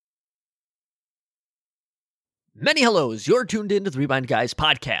Many hellos, you're tuned in to the Rewind Guys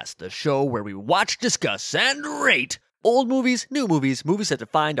podcast, the show where we watch, discuss, and rate old movies, new movies, movies that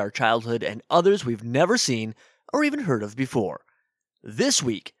defined our childhood, and others we've never seen or even heard of before. This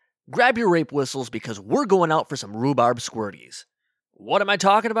week, grab your rape whistles because we're going out for some rhubarb squirties. What am I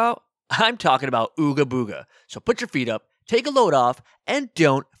talking about? I'm talking about Ooga Booga. So put your feet up, take a load off, and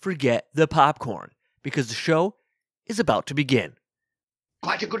don't forget the popcorn, because the show is about to begin.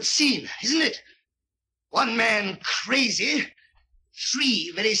 Quite a good scene, isn't it? One man crazy,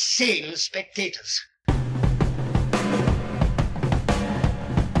 three very sane spectators.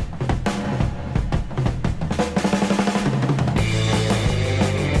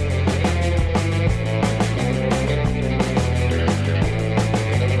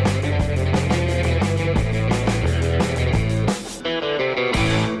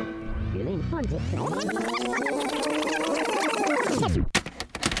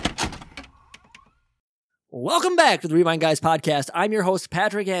 Welcome back to the Rewind Guys podcast. I'm your host,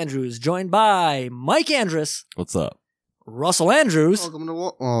 Patrick Andrews, joined by Mike Andrus. What's up? Russell Andrews. Welcome to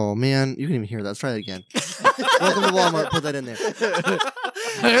Walmart. Oh, man. You can even hear that. Let's try it again. Welcome to Walmart. Put that in there.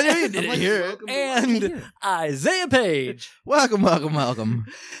 You didn't hear it. And Isaiah Page. Welcome.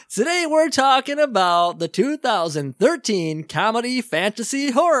 Today we're talking about the 2013 comedy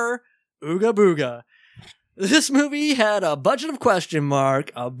fantasy horror, Ooga Booga. This movie had a budget of question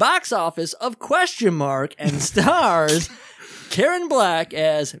mark, a box office of question mark, and stars Karen Black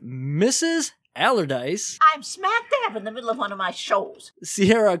as Mrs. Allardyce, I'm smack dab in the middle of one of my shows.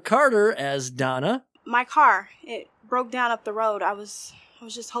 Sierra Carter as Donna, My car, it broke down up the road. I was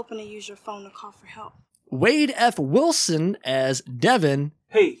just hoping to use your phone to call for help. Wade F. Wilson as Devin,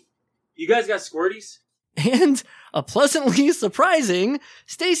 Hey, you guys got squirties? and a pleasantly surprising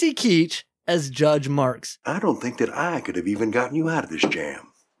Stacy Keach as Judge Marks. I don't think that I could have even gotten you out of this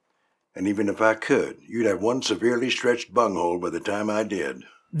jam. And even if I could, you'd have one severely stretched bunghole by the time I did.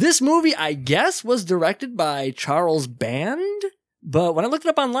 This movie, I guess, was directed by Charles Band, but when I looked it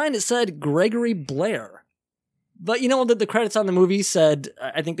up online, it said Gregory Blair. But you know that the credits on the movie said,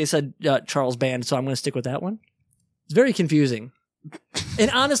 I think they said Charles Band, so I'm going to stick with that one. It's very confusing.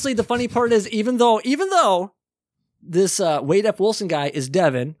 And honestly, the funny part is, even though this Wade F. Wilson guy is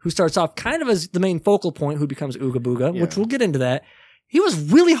Devin, who starts off kind of as the main focal point, who becomes Ooga Booga, which we'll get into that. He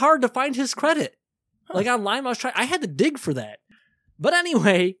was really hard to find his credit. Like online, I had to dig for that. But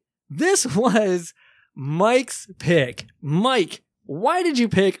anyway, this was Mike's pick. Mike, why did you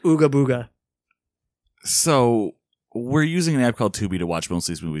pick Ooga Booga? So, we're using an app called Tubi to watch most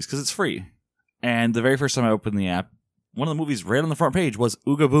of these movies because it's free. And the very first time I opened the app, one of the movies right on the front page was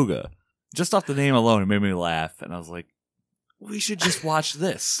Ooga Booga. Just off the name alone, it made me laugh. And I was like, we should just watch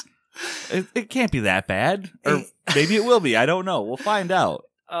this. It can't be that bad. Or maybe it will be. I don't know. We'll find out.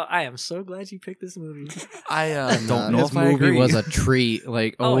 I am so glad you picked this movie. I don't know this if I movie agree. was a treat.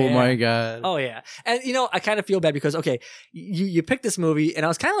 Like, Oh, yeah. my God. Oh, yeah. And, I kind of feel bad because, okay, you picked this movie, and I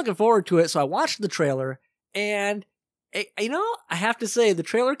was kind of looking forward to it, so I watched the trailer, and, I have to say, the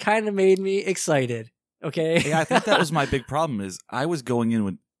trailer kind of made me excited, okay? Yeah, I think that was my big problem is I was going in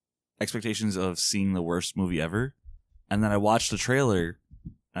with expectations of seeing the worst movie ever, and then I watched the trailer,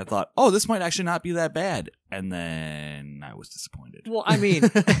 and I thought, oh, this might actually not be that bad. And then I was disappointed. Well, I mean,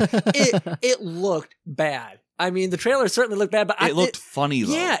 it looked bad. I mean, the trailer certainly looked bad, but it looked funny,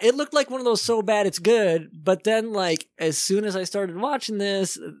 though. Yeah, it looked like one of those so bad it's good. But then, like, as soon as I started watching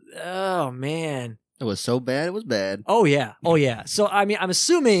this, oh, man. It was so bad, it was bad. Oh, yeah. Oh, yeah. So, I mean, I'm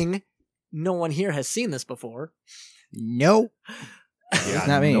assuming no one here has seen this before. Nope. Yeah,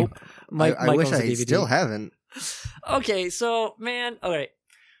 Not me. Nope. Mike I wish owns the I DVD. still haven't. Okay, so, man, okay.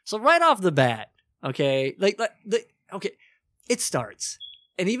 So, right off the bat, okay, okay, it starts.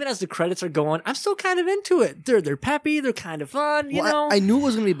 And even as the credits are going, I'm still kind of into it. They're peppy, they're kind of fun, you know? I knew it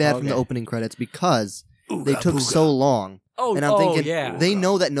was going to be bad from the opening credits because they took so long. Oh, and I'm thinking, yeah. they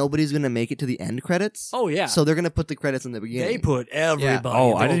know that nobody's going to make it to the end credits. Oh, yeah. So they're going to put the credits in the beginning. They put everybody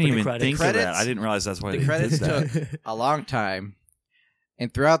Oh, in the I didn't opening even credits. think of that. I didn't realize that's why The they credits did that. took a long time.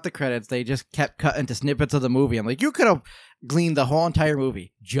 And throughout the credits, they just kept cutting to snippets of the movie. I'm like, you could have gleaned the whole entire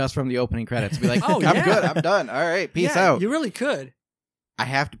movie just from the opening credits. Be like, Oh, I'm yeah. good. I'm done. All right. Peace Yeah, out. You really could. I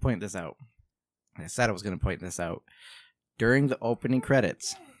have to point this out. I said I was going to point this out. During the opening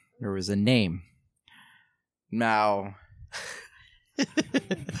credits, there was a name. Now,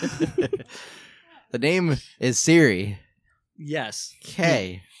 the name is Siri. Yes.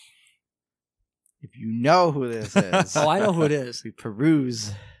 Okay. If you know who this is. Oh, I know who it is. We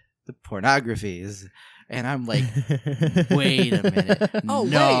peruse the pornographies. And I'm like, wait a minute. Oh, no.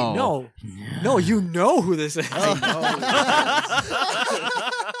 wait, no. No, you know who this is. I know who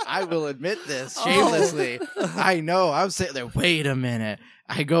this is. I will admit this shamelessly. I know. I'm sitting there. Wait a minute.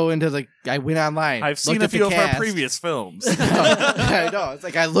 I went online. I've seen looked a at the few of our cast. previous films. I know. It's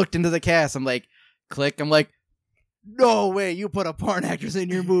like I looked into the cast. I'm like, click. I'm like, no way. You put a porn actress in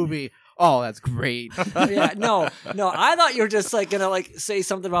your movie. Oh, that's great. Yeah, no. I thought you were just like gonna like say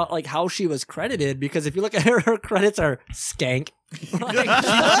something about like how she was credited, because if you look at her credits are skank. Like,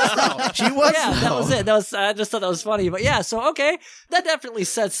 she was. Yeah, that though. was it. I just thought that was funny. But yeah, so okay, that definitely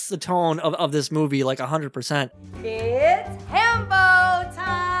sets the tone of this movie like 100%. It's Hambo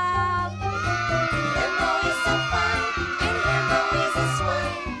time! Hambo is so fun, and Hambo is a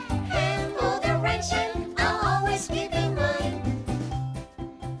swine. Hambo the wrenching, I'll always give you mine.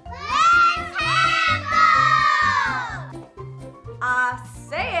 Let's Hambo! I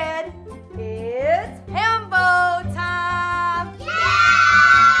said, it's Hambo time! Yay!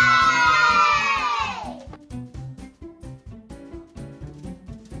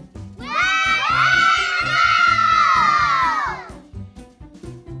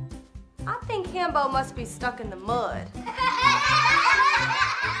 I think Hambo must be stuck in the mud.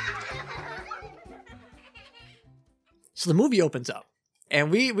 So the movie opens up,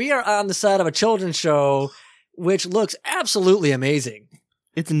 and we are on the set of a children's show, which looks absolutely amazing.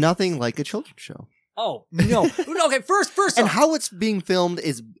 It's nothing like a children's show. Oh no! Okay, first, And off, how it's being filmed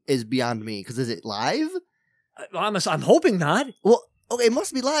is beyond me. Because is it live? I'm hoping not. Well, okay, it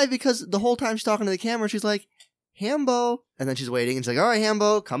must be live because the whole time she's talking to the camera, she's like, Hambo. And then she's waiting, and she's like, all right,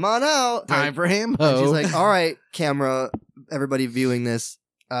 Hambo, come on out. Time for Hambo. And she's like, all right, camera, everybody viewing this,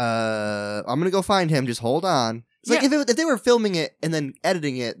 I'm going to go find him. Just hold on. It's like if they were filming it and then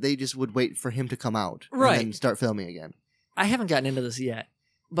editing it, they just would wait for him to come out. Right. And then start filming again. I haven't gotten into this yet,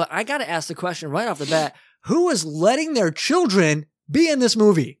 but I got to ask the question right off the bat: who is letting their children be in this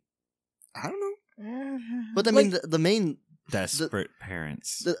movie? I don't know. But I mean, the main... Desperate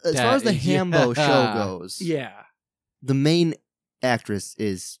parents. As far as the Hambo show goes, Yeah. the main actress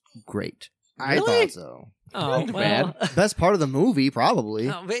is great. I Really? thought so. Oh, Not well. bad. Best part of the movie, probably.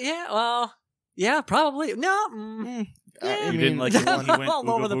 But yeah, well, yeah, probably. No. You didn't like it when he went All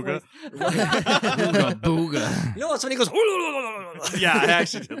over the Ooga place. Booga? Ooga booga. You know what's when he goes? Yeah, I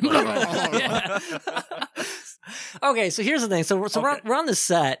actually did. Yeah. Okay, so here's the thing. So we're on the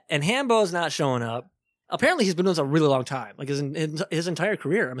set, and Hambo's not showing up. Apparently, he's been doing this a really long time, like his entire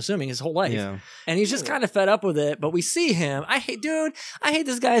career. I'm assuming his whole life. Yeah. And he's just kind of fed up with it. But we see him. I hate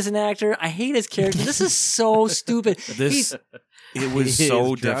this guy as an actor. I hate his character. This is so stupid. It was He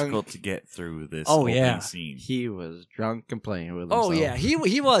so is drunk. difficult to get through this Oh, opening yeah. scene. He was drunk and playing with himself. Oh yeah, he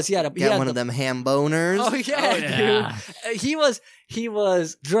was. He had Got one of them ham boners. Oh yeah, dude. He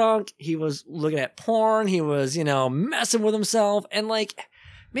was drunk. He was looking at porn. He was messing with himself, and like,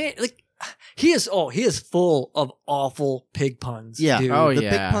 man, like. He is full of awful pig puns. Yeah. dude. Oh, the yeah.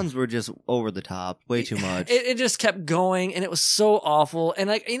 big puns were just over the top. Way too much. It just kept going, and it was so awful. And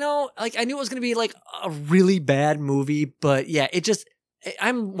like I knew it was gonna be like a really bad movie, but yeah,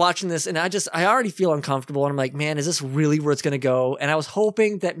 I'm watching this, and I already feel uncomfortable, and I'm like, man, is this really where it's gonna go? And I was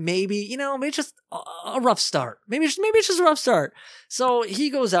hoping that maybe it's just a rough start. Maybe it's just a rough start. So he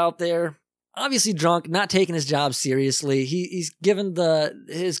goes out there. Obviously drunk, not taking his job seriously. He's given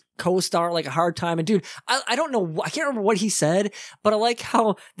his co-star like a hard time. And dude, I don't know, I can't remember what he said, but I like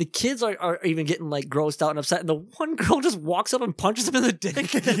how the kids are even getting like grossed out and upset. And the one girl just walks up and punches him in the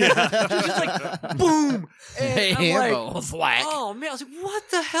dick. Yeah. She's just like, boom. And I'm like, thwack. oh man, I was like, what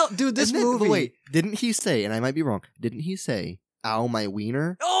the hell? Dude, this But movie. wait, didn't he say, and I might be wrong, didn't he say, ow, my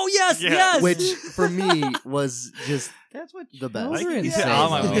wiener? Oh yes, Yeah. yes. Which for me was just That's what the best. children He say. said, "Oh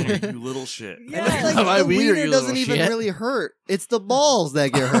my though. wiener, you little shit." Yeah. It's like, My the wiener, wiener you doesn't little even shit. really hurt. It's the balls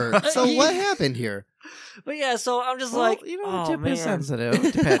that get hurt. So Yeah. what happened here? But yeah, so I'm just Well, like, tip oh is man.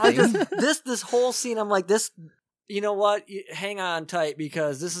 sensitive. to I petting. just this whole scene, I'm like, this. You know what? Hang on tight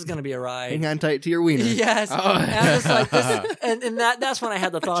because this is gonna be a ride. Hang on tight to your wiener. Yes. Oh. And I'm just like this, and that's when I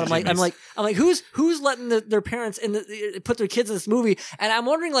had the thought. I'm like, who's letting their parents put their kids in this movie? And I'm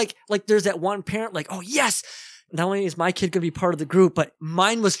wondering, like there's that one parent, like, oh yes, not only is my kid gonna be part of the group, but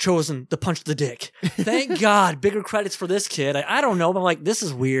mine was chosen to punch the dick. Thank God, bigger credits for this kid. I don't know, but I'm like, this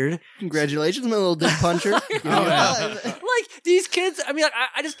is weird. Congratulations, my little dick puncher. Give me a yeah. five. Like these kids, I mean, like,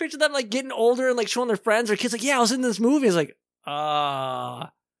 I just picture them like getting older and like showing their friends or kids, like, yeah, I was in this movie. It's like,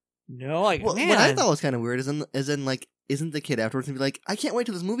 no, like, Well, man. what I thought was kind of weird is in like, isn't the kid afterwards gonna be like, I can't wait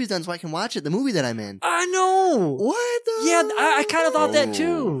till this movie's done so I can watch it, the movie that I'm in. I know. What the? Yeah, I kind of thought that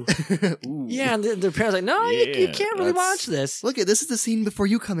too. Ooh. Yeah, and their parents like, no, you Yeah, can't really that's- watch this. Look, this is the scene before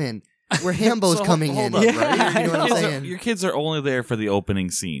you come in, where Hambo's So, coming hold in. up, Yeah. Right? You know what I'm Your kids are- saying? Your kids are only there for the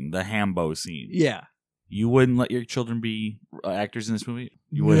opening scene, the Hambo scene. Yeah. You wouldn't let your children be actors in this movie?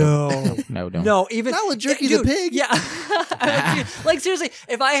 You wouldn't? No, No, even Not with Jerky the dude, Pig. Yeah. Like seriously,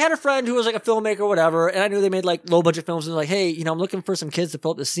 if I had a friend who was like a filmmaker or whatever, and I knew they made like low budget films and like, hey, I'm looking for some kids to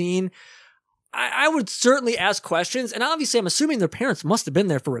fill up the scene, I would certainly ask questions. And obviously I'm assuming their parents must have been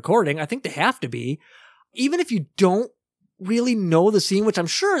there for recording. I think they have to be. Even if you don't really know the scene, which I'm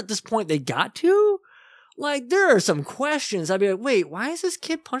sure at this point they got to, like there are some questions. I'd be like, wait, why is this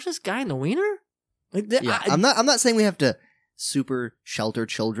kid punch this guy in the wiener? Like, I'm not saying we have to super shelter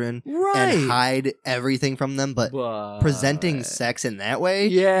children Right. and hide everything from them, but presenting sex in that way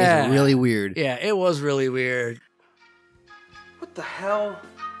Yeah. is really weird. Yeah, it was really weird. What the hell?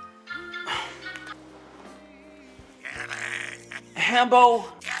 Hambo?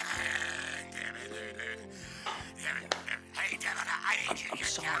 I'm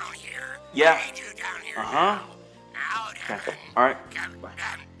sorry. Yeah. Uh-huh. Okay. All right. Bye.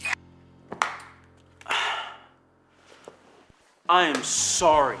 I am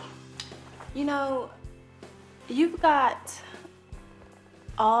sorry. You know, you've got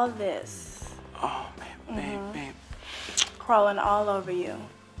all this Oh, babe. crawling all over you.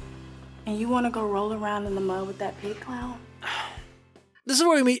 And you want to go roll around in the mud with that pig clown? This is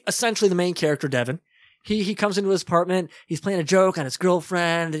where we meet essentially the main character, Devin. He comes into his apartment, he's playing a joke on his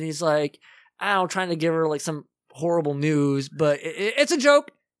girlfriend, and he's like, I don't know, trying to give her like some horrible news, but it's a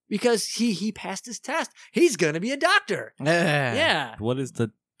joke because he passed his test. He's going to be a doctor. Yeah. What is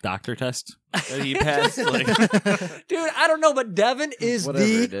the doctor test that he passed? Like, Dude, I don't know, but Devin is Whatever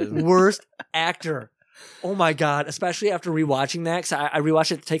it the is. worst actor. Oh my God. Especially after rewatching that, because I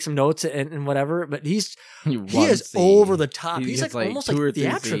rewatched it to take some notes and whatever, but he is over the top. He's like almost like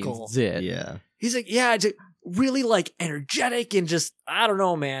theatrical. Yeah. He's like, yeah, just really like energetic and just, I don't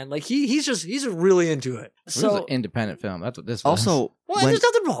know, man. Like he's really into it. It was So, an independent film. That's what this was. Also, well, there's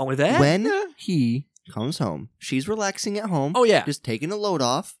nothing wrong with that. when he comes home, she's relaxing at home. Oh, yeah. Just taking a load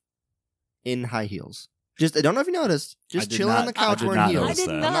off in high heels. Just, I don't know if you noticed. Just did chilling not- on the I couch did wearing not heels. I notice did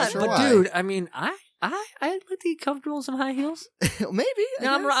that. not, sure but why. dude, I mean, I'd like to get comfortable in some high heels. Maybe.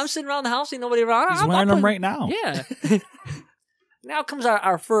 Now I'm sitting around the house, ain't nobody around. he's I'm wearing them putting- right now. Yeah. Now comes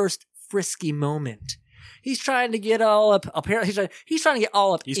our first frisky moment. He's trying to get all up. Apparently, he's trying to get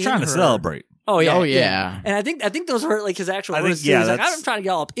all up. He's in trying to her. celebrate. Oh yeah. Oh, yeah. And I think those were like his actual I words. think, too. yeah, He's like, that's- I'm trying to get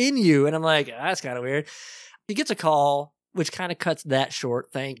all up in you, and I'm like, that's kind of weird. He gets a call, which kind of cuts that short.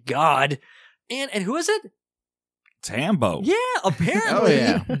 Thank God. And who is it? It's Hambo. Yeah, apparently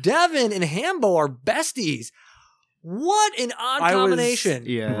Oh, yeah. Devin and Hambo are besties. What an odd I was- combination.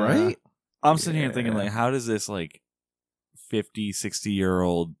 Yeah. Right? I'm sitting here thinking, like, how does this, like, 50,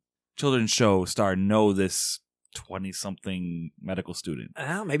 60-year-old children's show star know this 20-something medical student?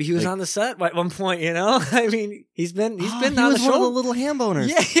 Well, maybe he was Like- on the set at one point, you know? I mean, he's been He on was the one show. of the little ham boners.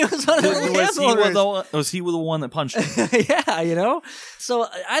 Yeah, he was one of the Was he the one that punched him? Yeah, you know? So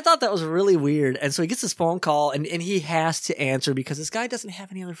I thought that was really weird. And so he gets this phone call and he has to answer because this guy doesn't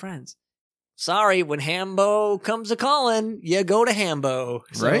have any other friends. Sorry, when Hambo comes a calling, you go to Hambo.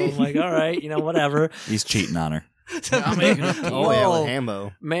 So Right? I'm like, all right, whatever. He's cheating on her. I'm making a deal. Oh, yeah, Whoa. with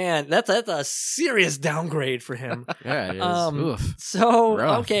Hambo. Man, that's a serious downgrade for him. Yeah, it is. Oof. So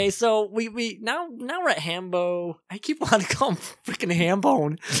Rough. okay, so we now we're at Hambo. I keep wanting to call him freaking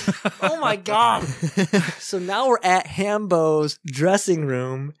Hambone. Oh my God. So now we're at Hambo's dressing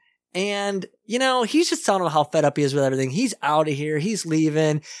room. And, he's just telling him how fed up he is with everything. He's out of here. He's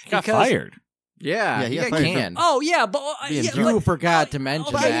leaving. He got because- fired. Yeah, Yeah, he you got fired can. Oh, yeah, but... You forgot to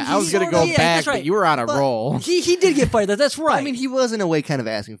mention but that. I was going to so- go yeah, back, that's right. but you were on a But roll. He did get fired. That's right. I mean, he was in a way kind of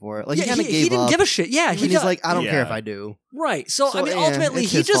asking for it. Like, yeah, he kind of gave he didn't up. give a shit. Yeah, And he he's does. like, I don't care Yeah. if I do. Right. So, I mean, yeah, ultimately,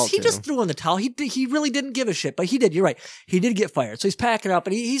 it's he his fault, just too. threw in the towel. He really didn't give a shit, but he did. You're right. He did get fired. So he's packing up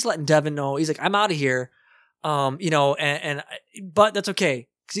and he's letting Devin know. He's like, I'm out of here. But that's okay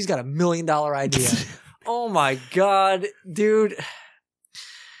because he's got $1 million idea. Oh my God, dude.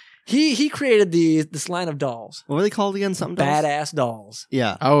 He created this line of dolls. What were they called again? Something dolls? Badass dolls.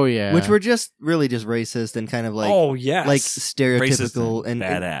 Yeah. Oh, yeah. Which were just really just racist and kind of like oh yes. like Racist stereotypical and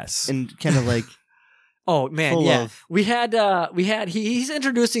badass. and kind of like Oh man, full yeah. of- We had he's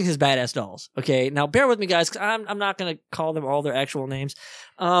introducing his badass dolls. Okay, now bear with me, guys. 'Cause I'm not gonna call them all their actual names.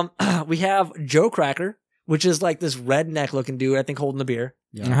 We have Joe Cracker, which is like this redneck looking dude, I think, holding the beer.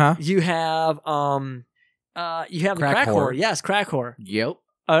 Uh-huh. You have the Crack crack whore. whore. Yes, crack whore. Yep.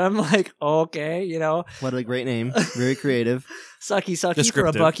 And I'm like, okay, what a great name. Very creative. sucky for a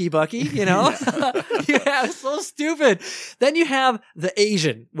Descriptive. bucky, you you have so stupid. Then you have the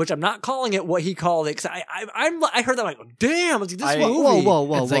Asian, which I'm not calling it what he called it. Cause I heard that, I'm like, damn, I was like, this movie.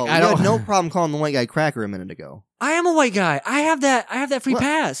 Whoa. It's like, You I don't- had no problem calling the white guy cracker a minute ago. I am a white guy. I have that free Well,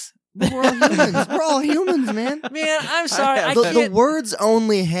 pass. But we're all humans. We're all humans, man. Man, I'm sorry. I The can't. words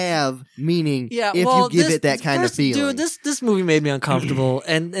only have meaning if you give it that kind of feeling. Dude, this movie made me uncomfortable,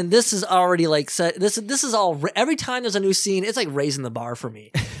 and this is already like set. This is all. Every time there's a new scene, it's like raising the bar for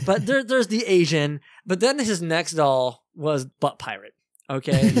me. But there's the Asian, but then his next doll was Butt Pirate.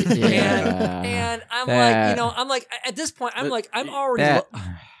 Okay, and I'm like, at this point, I'm already.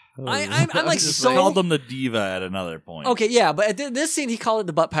 I'm like so called them the diva at another point. Okay, yeah, but at this scene he called it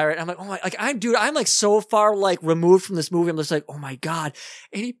the Butt Pirate. I'm like, oh my, like I'm like so far like removed from this movie. I'm just like, oh my god.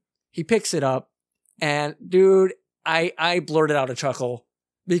 And he picks it up, and dude, I blurted out a chuckle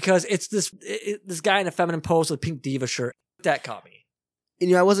because it's this guy in a feminine pose with a pink diva shirt that caught me.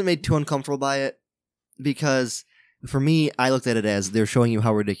 And, I wasn't made too uncomfortable by it because for me, I looked at it as they're showing you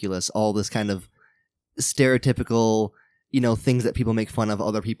how ridiculous all this kind of stereotypical, things that people make fun of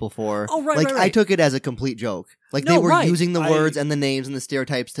other people for. Oh, right, like, right. I took it as a complete joke. Like, they were using the words and the names and the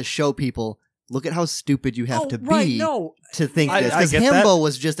stereotypes to show people, look at how stupid you have to be to think this. Because Himbo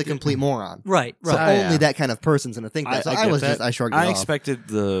was just a complete moron. Right. So only that kind of person's going to think that. So I shrugged it off. I expected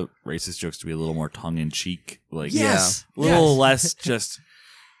the racist jokes to be a little more tongue-in-cheek. Like, yes. A little less just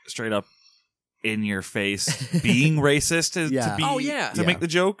straight up in your face being racist to make the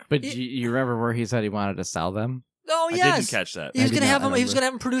joke. But you remember where he said he wanted to sell them? Oh yes, I didn't catch that. He was going to have them. He was going to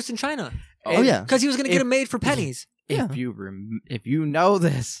have them produced in China. Oh yeah, because he was going to get them made for pennies. If you know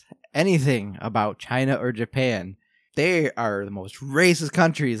anything about China or Japan, they are the most racist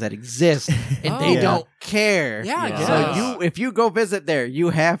countries that exist, and they don't care. Yeah, I guess. So if you go visit there,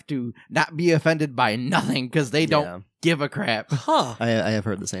 you have to not be offended by nothing because they don't give a crap. Huh? I have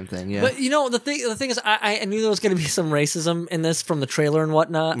heard the same thing. Yeah, but the thing is, I knew there was going to be some racism in this from the trailer and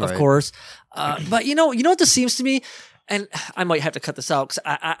whatnot, right. Of course. But you know what this seems to me, and I might have to cut this out because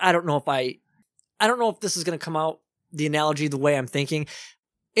I don't know if this is going to come out the analogy the way I'm thinking.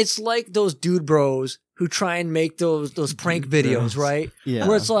 It's like those dude bros who try and make those prank videos, right? Yeah.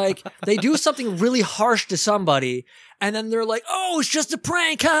 Where it's like they do something really harsh to somebody, and then they're like, "Oh, it's just a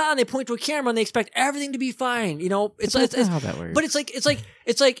prank," huh? And they point to a camera and they expect everything to be fine. It's how that works. But it's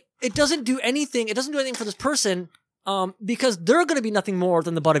like it doesn't do anything. It doesn't do anything for this person, because they're going to be nothing more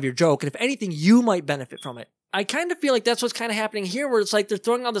than the butt of your joke, and if anything, you might benefit from it. I kind of feel like that's what's kind of happening here, where it's like they're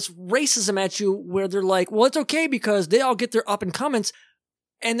throwing all this racism at you, where they're like, "Well, it's okay because they all get their up and comings."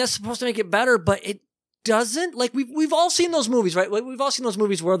 And that's supposed to make it better, but it doesn't. Like we've all seen those movies, right? Like, we've all seen those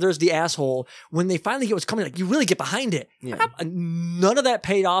movies where there's the asshole when they finally get what's coming. Like you really get behind it. Yeah. None of that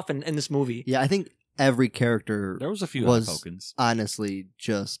paid off in this movie. Yeah, I think every character there was a few was honestly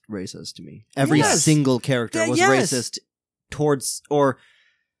just racist to me. Every single character was racist towards, or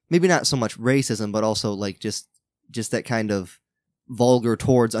maybe not so much racism, but also like just that kind of vulgar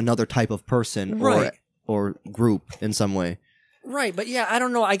towards another type of person, right, or group in some way. Right, but yeah, I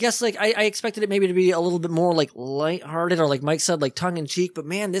don't know. I guess like I expected it maybe to be a little bit more like lighthearted, or like Mike said, like tongue in cheek. But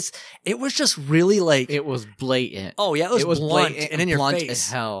man, it was just really like it was blatant. Oh yeah, it was blunt and in your blunt face as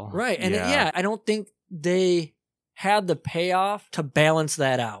hell. Right, and I don't think they had the payoff to balance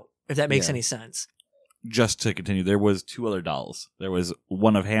that out. If that makes any sense. Just to continue, there was two other dolls. There was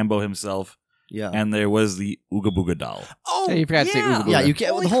one of Hambo himself. Yeah, and there was the Ooga Booga doll. Oh, you forgot to say Ooga Booga. Yeah, you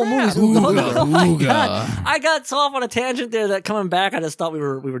can't. Holy the whole crap. movie's Ooga Booga. Oh my God. I got so off on a tangent there that coming back, I just thought we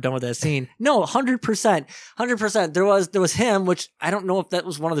were done with that scene. No, 100%. There was him, which I don't know if that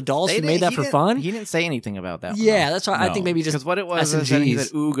was one of the dolls who made that for fun. He didn't say anything about that. Yeah, that's why I think maybe just because what it was is that he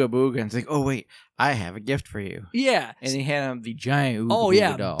said Ooga Booga, and it's like, oh wait, I have a gift for you. Yeah, and he had him the giant Ooga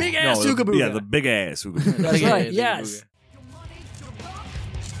Booga doll. Big ass Ooga Booga. Yeah, the big ass Ooga Booga. That's right. Yes.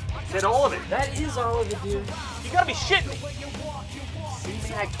 Is that all of it? That is all of it, dude. You gotta be shitting me.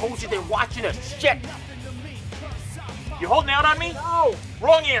 See, man, I told you they're watching us. Shit. You holding out on me? No.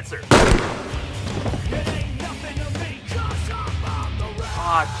 Wrong answer.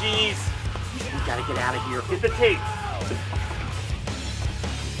 Ah, jeez. We gotta get out of here. Get the tape.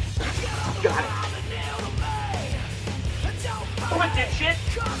 Got it. Come on, dipshit.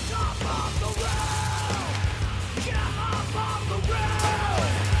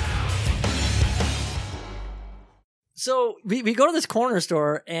 So we go to this corner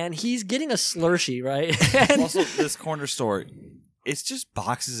store and he's getting a Slurshee, right? And also, this corner store, it's just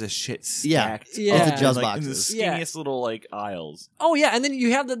boxes of shit stacked. Yeah. Up Just in, boxes. the skinniest little like aisles. Oh yeah, and then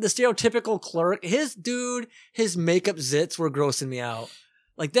you have the stereotypical clerk. His makeup zits were grossing me out.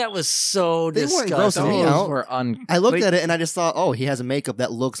 Like that was so They weren't disgusting. grossing me Those out. were I looked at it and I just thought, oh, he has a makeup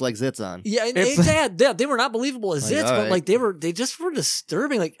that looks like zits on. Yeah, they were not believable as zits, but like they just were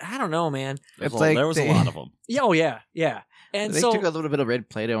disturbing. Like I don't know, man. There was a lot of them. Yeah, oh yeah. And They so took a little bit of red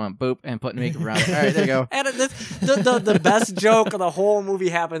Play-Doh and boop and put makeup around it. All right, there you go. And the best joke of the whole movie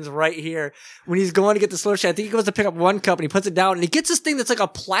happens right here when he's going to get the Slurshee. I think he goes to pick up one cup and he puts it down and he gets this thing that's like a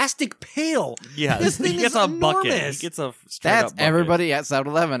plastic pail. Yeah, This thing he gets is a bucket. enormous. He gets a That's everybody at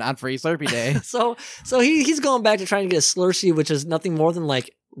 7-Eleven on Free Slurpee Day. So he's going back to trying to get a Slurshee, which is nothing more than like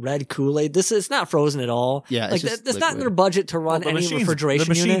red Kool-Aid. It's not frozen at all. Yeah, like it's just that's not in liquid. their budget to run any refrigeration The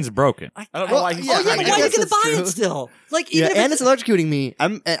machine's unit. broken. I don't know why he's Oh yeah, trying but to why get are you it. gonna buy it true. still? Like Yeah, even and if it's electrocuting me.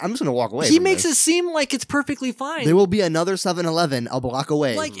 I'm just gonna walk away. he from makes this. it seem like it's perfectly fine. There will be another 7-Eleven a block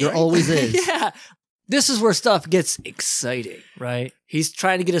away. Like, There always is. Yeah. This is where stuff gets exciting, right? He's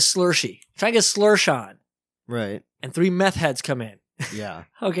trying to get a Slurshee, trying to get a Slursh on, Right. and 3 meth heads come in. Yeah.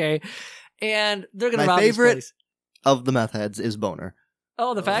 Okay, and they're gonna My rob favorite this place. of the meth heads is Boner.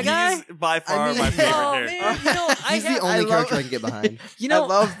 Oh, the fat guy. He's by far I mean- my favorite Oh character. man, you know, He's the only character I can get behind. You know, I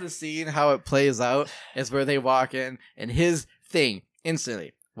love the scene, how it plays out, is where they walk in, and his thing,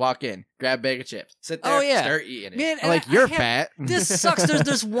 instantly, walk in, grab a bag of chips, sit there, Oh, yeah. start eating it. Man, I'm like, and you're I have- fat. This sucks.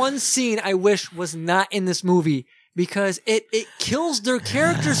 There's one scene I wish was not in this movie because it kills their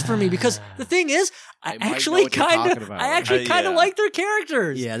characters for me. Because the thing is, I I might know actually what you're kind talking of about. kind of Yeah. like their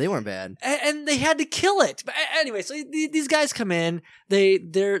characters. Yeah, they weren't bad. And they had to kill it. But anyway, so these guys come in.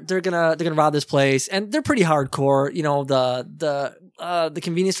 They're gonna rob this place, and they're pretty hardcore. You know, the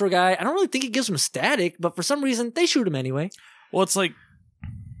convenience store guy. I don't really think he gives them static, but for some reason they shoot him anyway. Well, it's like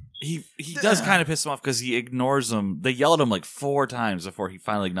he does kind of piss him off because he ignores them. They yell at him like 4 times before he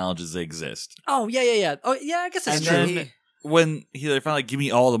finally acknowledges they exist. Oh yeah. Oh yeah, I guess that's And true. then when they finally like, give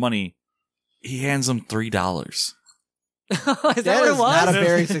me all the money, he hands them $3. Is that That what it is not a was?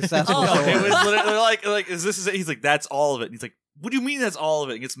 very successful Oh. No, story. it was literally like is this it? He's like, that's all of it. And he's like, what do you mean that's all of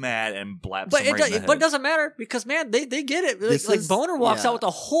it? And gets mad and blaps But him right in the but it head. doesn't matter because man, they get it. This Like is- Boner walks yeah. out with a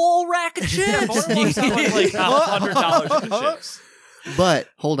whole rack of chips. Boner walks out with like $100 in chips. But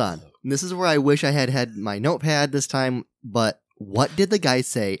hold on. This is where I wish I had my notepad this time. But what did the guy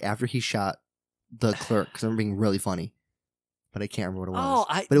say after he shot the clerk? Because I'm being really funny. But I can't remember what it was.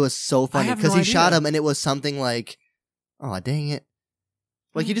 Oh, but it was so funny have because no he shot idea. him and it was something like, "Oh dang it!"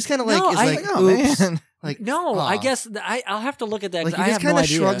 Like he just kind of like No, is I- like, oh, "Oops." man. Like No, aw. I guess I'll have to look at that. Like 'cause he I just have no kind of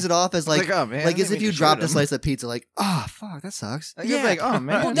idea. shrugs it off as like, oh, man, like I as didn't if mean you to dropped shoot a him. slice of pizza. Like, "Oh fuck, that sucks." You're Yeah. like, oh,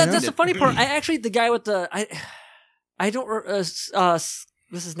 man. Well, that's the funny part. I actually the guy with the I don't what's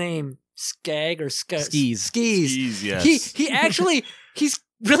his name? Skag or Skis. Jeez, yes. He actually he's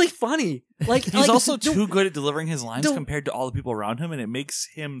really funny. Like He's like, also the- too good at delivering his lines the- compared to all the people around him, and it makes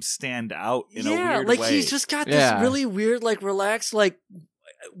him stand out in a weird like way. he's just got this Yeah. really weird, like relaxed, like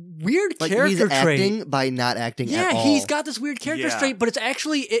weird Like character he's trait. acting by not acting Yeah, at all. he's got this weird character Yeah. trait, but it's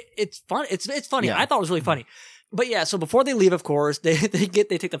actually it's fun. It's funny. Yeah. I thought it was really funny. But yeah, so before they leave, of course, they take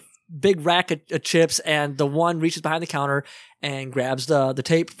the big rack of chips, and the one reaches behind the counter and grabs the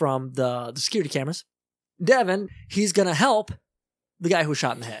tape from the security cameras. Devin, he's gonna help the guy who was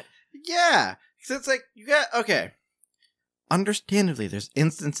shot in the head. Yeah. So it's like, you got, okay. Understandably, there's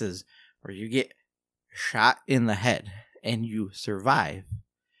instances where you get shot in the head and you survive.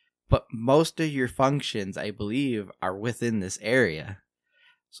 But most of your functions, I believe, are within this area.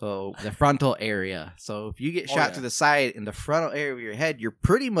 So, the frontal area. So, if you get Oh, shot yeah. to the side in the frontal area of your head, you're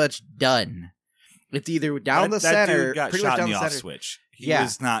pretty much done. It's either down the that center, dude got pretty much shot down in the the off center. switch. He Yeah.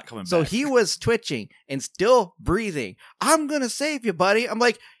 was not coming So back. he was twitching and still breathing. I'm gonna save you, buddy. I'm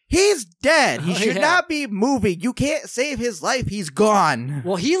like, he's dead. He Oh, should yeah. not be moving. You can't save his life. He's gone.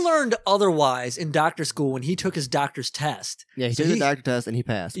 Well, he learned otherwise in doctor school when he took his doctor's test. Yeah, he So took the doctor test and he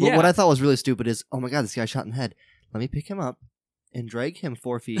passed. But Yeah. what I thought was really stupid is, oh my god, this guy shot in the head. Let me pick him up and drag him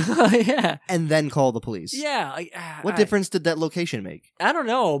 4 feet Yeah, and then call the police. yeah. What difference did that location make? I don't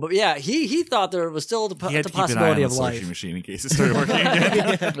know, but yeah, he thought there was still the he had the to keep an eye on possibility the of life. slushie machine in case it started working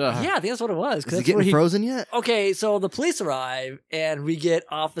again. Yeah, I think that's what it was. 'cause Is he that's where getting frozen yet? Okay, so the police arrive and we get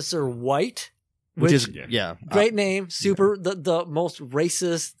Officer White, Which is Yeah. yeah, great name, super the most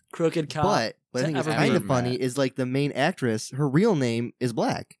racist crooked cop. but I think it's ever kind made. of funny is like the main actress, her real name is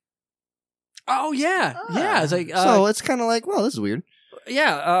Black. Oh yeah, yeah. It's like So it's kind of like, well, this is weird.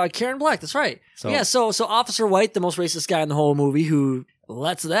 Karen Black. That's right. So Yeah, so Officer White, the most racist guy in the whole movie, who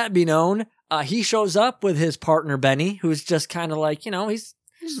lets that be known, he shows up with his partner Benny, who's just kind of like, he's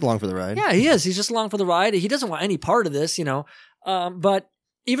he's just along for the ride. yeah, he is. He's just along for the ride. He doesn't want any part of this, But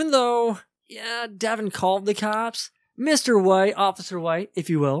even though Devin called the cops, Mr. White, Officer White, if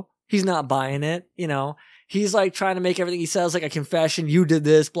you will, he's not buying it. He's like trying to make everything he says like a confession. You did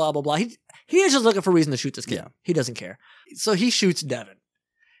this, blah blah blah. He is just looking for a reason to shoot this kid. Yeah. He doesn't care. So he shoots Devin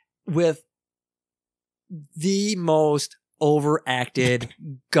with the most overacted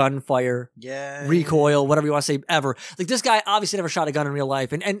gunfire, recoil, whatever you want to say, ever. Like, this guy obviously never shot a gun in real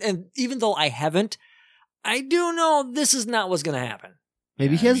life, and even though I haven't, I do know this is not what's going to happen.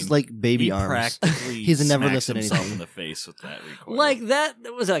 Maybe he has like baby arms. He's never lifted anything in the face with that recoil. Like that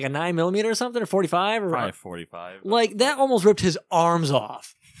was it like a 9mm or something, or 45, or probably 45. Like that almost ripped his arms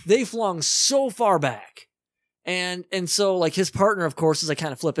off. They flung so far back, and so like his partner, of course, is like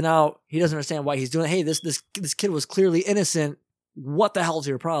kind of flipping out. He doesn't understand why he's doing it. Hey, this kid was clearly innocent. What the hell's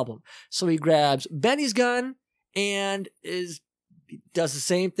your problem? So he grabs Benny's gun and does the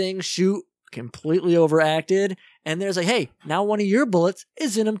same thing. Shoot, completely overacted. And there's like, hey, now one of your bullets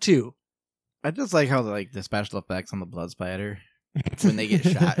is in him too. I just like how like the special effects on the blood splatter when they get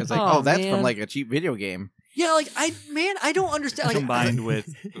shot. It's like, oh, that's from like a cheap video game. Yeah, like I don't understand. Like, combined with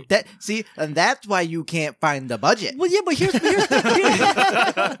that. See, and that's why you can't find the budget. Well, yeah, but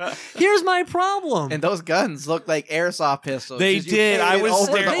here's my problem. And those guns look like airsoft pistols. They did. I was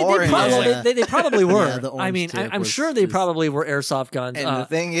they probably were. Yeah, the I mean, orange I'm tip sure was they just- probably were airsoft guns. And the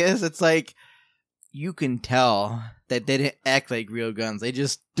thing is, it's like you can tell that they didn't act like real guns. They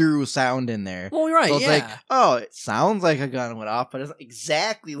just threw sound in there. Well, you're right. So it's yeah. like, oh, it sounds like a gun went off, but it doesn't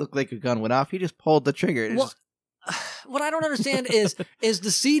exactly look like a gun went off. He just pulled the trigger. It's just- What I don't understand is the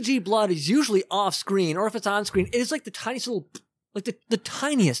CG blood is usually off screen, or if it's on screen, it is like the tiniest little, like the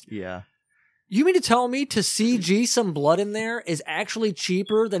tiniest. Yeah. You mean to tell me to CG some blood in there is actually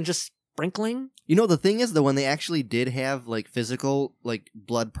cheaper than just sprinkling? You know, the thing is, though, when they actually did have like physical like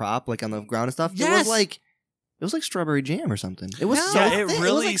blood prop like on the ground and stuff, Yes. it was like strawberry jam or something. It was so yeah, thick. it was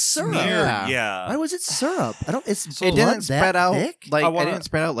really like syrup. smeared. Yeah. Why was it syrup? I don't. It's it didn't spread out thick? like I wanna- it didn't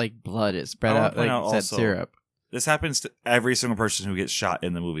spread out like blood. It spread I wanna out point like out said also- syrup. This happens to every single person who gets shot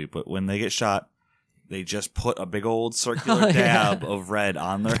in the movie, but when they get shot, they just put a big old circular dab of red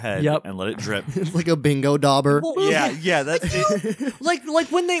on their head and let it drip. It's like a bingo dauber. Well, Yeah, that's it. like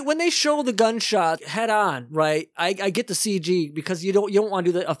when they show the gunshot head on, right? I get the CG because you don't want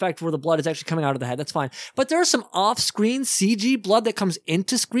to do the effect where the blood is actually coming out of the head. That's fine. But there's some off-screen CG blood that comes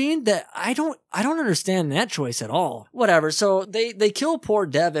into screen that I don't understand that choice at all. Whatever. So they kill poor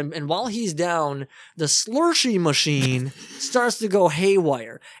Dev, and while he's down, the Slurshee machine starts to go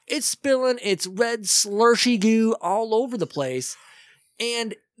haywire. It's spilling its red slushy goo all over the place,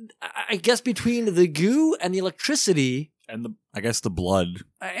 and I guess between the goo and the electricity And I guess the blood.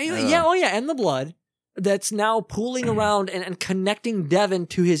 and the blood that's now pooling around and connecting Devin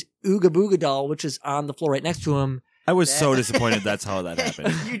to his Ooga Booga doll, which is on the floor right next to him. I was so disappointed that's how that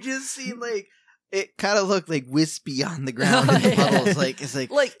happened. You just see like it kind of looked like wispy on the ground in the puddles. Like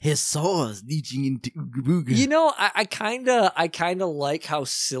his soul is leaching into Ooga Booga. You know, I kind of like how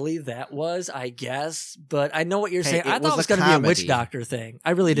silly that was, I guess, but I know what you're saying. I thought it was going to be a witch comedy. doctor thing.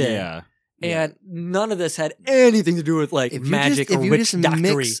 I really did. Yeah. And none of this had anything to do with like magic or if you witch just doctory.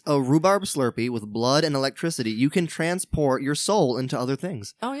 mix a rhubarb Slurpee with blood and electricity, you can transport your soul into other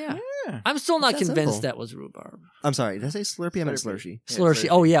things. Oh yeah. I'm still not It's that convinced simple. that was rhubarb. I'm sorry, did I say Slurpee? I meant Slurshee. Slurshee.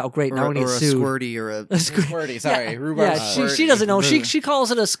 Oh yeah. Oh great. Now Or, we need or a sued. squirty or a Squirty, sorry, Yeah, rhubarb. she doesn't know. She calls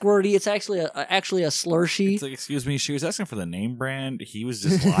it a squirty. It's actually a slurshee. It's like, excuse me, she was asking for the name brand. He was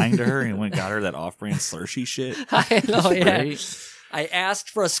just lying to her and went and got her that off-brand Slurshee shit. I know. Yeah. Right? I asked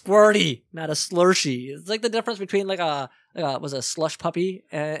for a squirty, not a slurshee. It's like the difference between like a slush puppy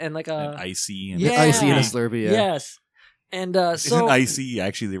and like And a icy. And Yeah. icy and a Slurpee. Yeah. yes. And so Isn't icy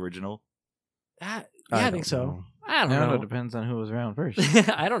actually the original? yeah, I think so. I don't No, know. it depends on who was around first.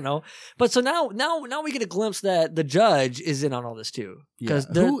 I don't know. But so now we get a glimpse that the judge is in on all this too. Because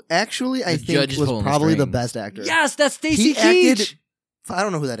Who actually I The think judge is was pulling the probably the strings. best actor. yes, that's Stacy He Keach. acted. I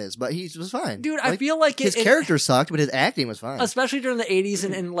don't know who that is, but he was fine. Dude, I feel like his character sucked, but his acting was fine. especially during the 80s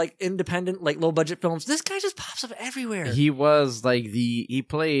and like independent, like low budget films, this guy just pops up everywhere. He was like he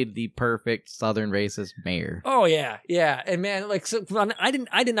played the perfect Southern racist mayor. Oh yeah, yeah, and man, like so, I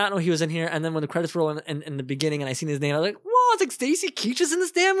did not know he was in here, and then when the credits roll in the beginning, and I seen his name, I was like, whoa, it's like Stacy Keach is in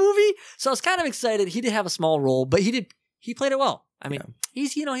this damn movie. So I was kind of excited. He did have a small role, but he played it well. I mean,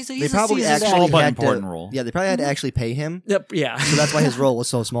 he's they probably a seasoned actually small but had to, important role. Yeah, they probably had to actually pay him, Yep, yeah. so that's why his role was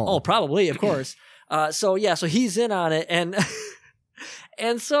so small. Oh, probably, of course. So he's in on it, and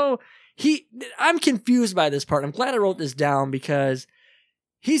and so I'm confused by this part. I'm glad I wrote this down because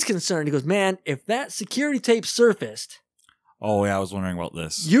he's concerned. He goes, man, if that security tape surfaced, Oh yeah, I was wondering about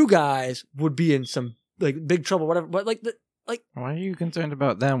this. you guys would be in some like big trouble, whatever. But Why are you concerned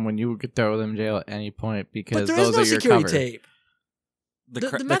about them when you could throw them in jail at any point because but there those is no are your security cover? tape.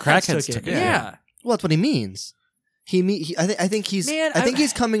 The meth crackheads heads took it. Yeah. Well, that's what he means. I think he's. Man, I think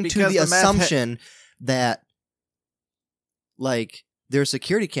he's coming to because the the meth assumption that, like, there's a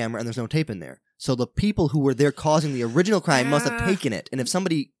security camera and there's no tape in there. So the people who were there causing the original crime must have taken it. And if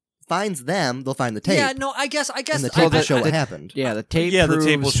somebody finds them, they'll find the tape. Yeah, no, I guess. And the tape will show what happened. Yeah, the tape the proves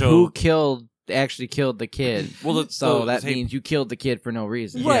tape will show who actually killed the kid. Well, so that tape... means you killed the kid for no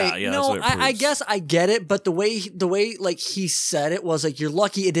reason. Right. Yeah, no, I guess I get it, but the way like he said it was like, you're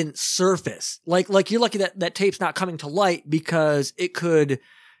lucky it didn't surface. Like you're lucky that tape's not coming to light because it could,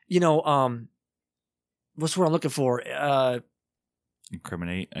 what's the word I'm looking for?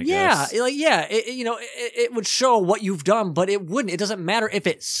 Incriminate, I guess. Yeah, it would show what you've done, but it wouldn't. It doesn't matter if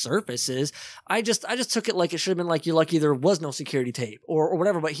it surfaces. I just took it like it should have been like, you're lucky there was no security tape or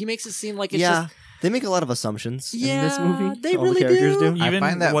whatever, but he makes it seem like it's just... They make a lot of assumptions in this Yeah, movie. they All really the characters do. Even I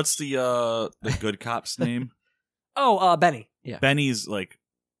find that- what's the good cop's name? Oh, Benny. Yeah. Benny's like,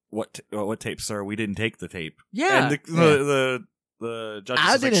 what tape, sir? We didn't take the tape. Yeah. And the judge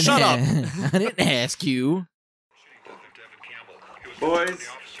I is like, didn't shut up. I didn't ask you. Boys,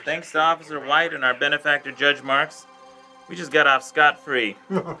 thanks to Officer White and our benefactor Judge Marks, we just got off scot-free.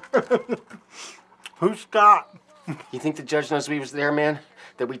 Who's Scott? You think the judge knows we was there, man?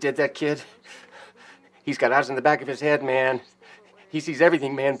 That we did that, kid? He's got eyes in the back of his head, man. He sees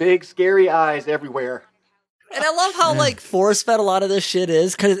everything, man. Big, scary eyes everywhere. And I love how like force-fed a lot of this shit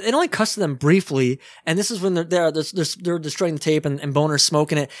is, because it only cuts to them briefly, and this is when they're destroying the tape and Boner's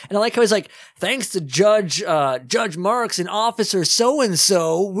smoking it. And I like how he's like, thanks to Judge Marks and Officer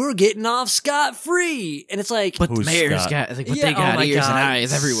so-and-so, we're getting off scot-free. And it's like, But the Who's mayor's Scott? got, they got ears and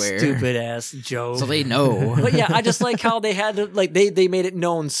eyes everywhere. Stupid ass Joe. So they know. But yeah, I just like how they had to, like, they made it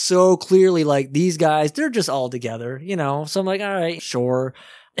known so clearly, like, these guys, they're just all together, So I'm like, all right, sure.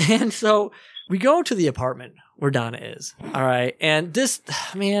 And so we go to the apartment where Donna is. All right. And this,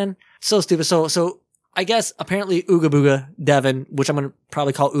 man, so stupid. So I guess apparently Ooga Booga, Devin, which I'm going to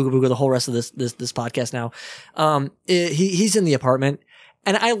probably call Ooga Booga the whole rest of this podcast now. He's in the apartment,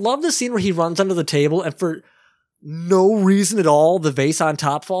 and I love the scene where he runs under the table and for no reason at all, the vase on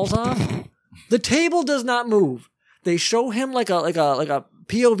top falls off. The table does not move. They show him like a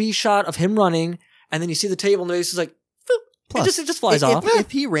POV shot of him running, and then you see the table and the vase is like, Plus, it just flies off.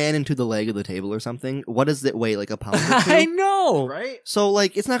 If he ran into the leg of the table or something, what does it weigh? Like a pound or two? I know. Right? So,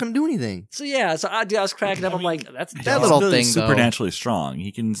 like, it's not going to do anything. So, yeah. So, I was cracking up. I'm like, that's That little really thing, supernaturally strong.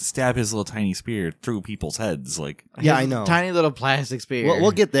 He can stab his little tiny spear through people's heads. Like, Yeah, I know. Tiny little plastic spear.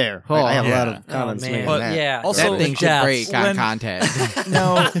 We'll get there. Oh, I have a lot yeah. of comments man. made But on that. Yeah. also, that thing should deaths. break on contact.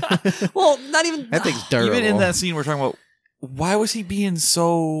 no, Well, not even. That thing's durable. even in that scene we're talking about, why was he being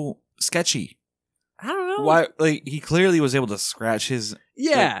so sketchy? I don't know. Why? Like, he clearly was able to scratch his.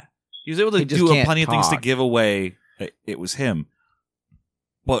 Yeah. Like, he was able to He just do can't plenty of things to talk. give away that it was him.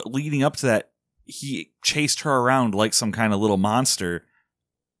 But leading up to that, he chased her around like some kind of little monster,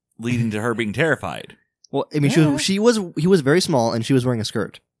 leading to her being terrified. Well, I mean, he was very small, and she was wearing a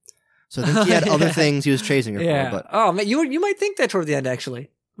skirt. So I think he had other things he was chasing her Yeah. for. But Oh, man. You might think that toward the end, actually.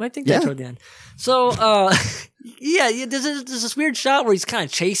 Might think that Yeah. toward the end. So, yeah, there's this weird shot where he's kind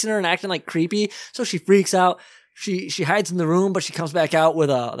of chasing her and acting like creepy. So she freaks out. She hides in the room, but she comes back out with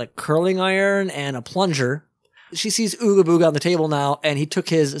a curling iron and a plunger. She sees Ooga Booga on the table now, and he took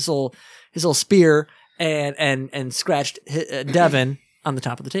his little spear and scratched Devin on the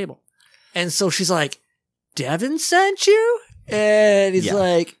top of the table. And so she's like, Devin sent you? And he's Yeah,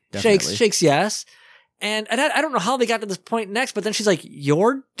 like, definitely. shakes yes. And I don't know how they got to this point next, but then she's like,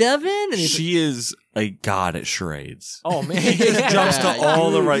 "You're Devin?" And he's She is a god at charades. like, "Oh man!" He just jumps to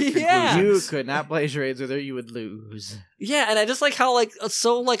all the right Yeah. conclusions. You could not play charades with her, you would lose. Yeah, and I just like how like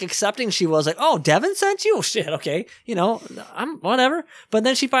so like accepting she was. Like, "Oh, Devin sent you? Oh shit, okay, I'm whatever." But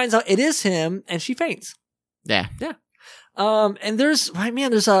then she finds out it is him, and she faints. Yeah. And there's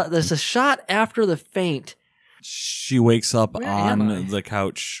a shot after the faint. She wakes up Where am I? on the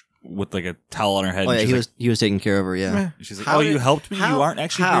couch with like a towel on her head. oh yeah, and she's he was taking care of her. Yeah. she's like, How "Oh, did- you helped me. how- You aren't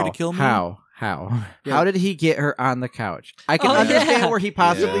actually how, here to kill me." How? Yeah. How did he get her on the couch? I can Oh, understand yeah. where he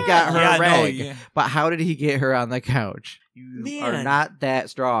possibly got her Yeah, a no, rag, yeah. but how did he get her on the couch? You are Man. not that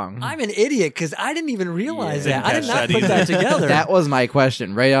strong. I'm an idiot because I didn't even realize Yeah. that. I did Didn't not catch put that that together. That was my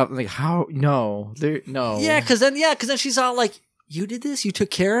question. Right up, like how? No, no. Yeah, because then she's all like, "You did this? You took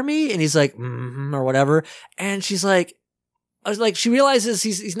care of me?" And he's like, "Mm-hmm," or whatever. And she's like, I was like, she realizes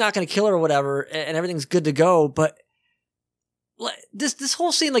he's not going to kill her or whatever, and everything's good to go. But this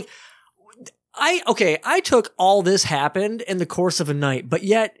whole scene, like, I took all this happened in the course of a night, but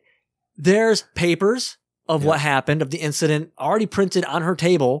yet there's papers of what happened, of the incident already printed on her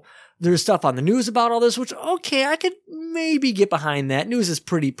table. There's stuff on the news about all this, which, okay, I could maybe get behind that. News is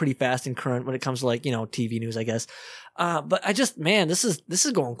pretty fast and current when it comes to like, TV news, I guess. But I just, man, this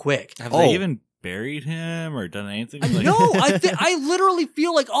is going quick. Have they even buried him or done anything? Like, No, I literally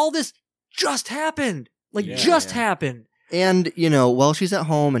feel like all this just happened. Yeah. Happened. And, you know, while she's at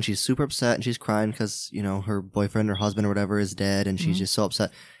home and she's super upset and she's crying because, you know, her boyfriend or husband or whatever is dead and she's just so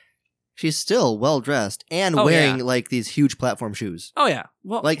upset, she's still well dressed and wearing like these huge platform shoes. Oh, yeah.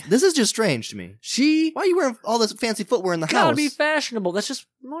 Well, like, this is just strange to me. Why are you wearing all this fancy footwear in the gotta house? be fashionable. That's just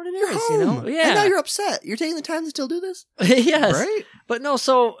what it You're is, home. you know? Yeah. And now you're upset. You're taking the time to still do this? Yes. Right? But no,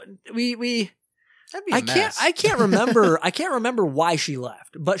 so we That'd be a mess. I can't remember why she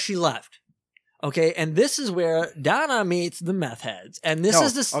left, but she left. Okay, and this is where Donna meets the meth heads. And this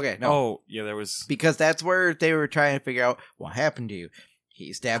is this Okay, no. Oh, yeah, there was... Because that's where they were trying to figure out what happened to you.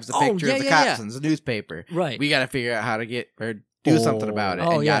 He stabs the Oh, picture yeah, of the yeah, cops yeah. in the newspaper. Right. We got to figure out how to get or do something about it.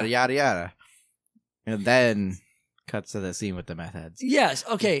 Oh, and yeah. yada, yada, yada. And then cuts to the scene with the meth heads. Yes,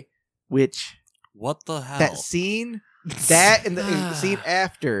 okay. Which, What the hell? that scene, that and the scene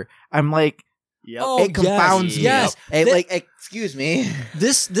after, I'm like, Oh, it confounds me. yes. Hey, Thi- like, excuse me.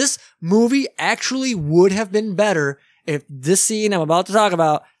 This movie actually would have been better if this scene I'm about to talk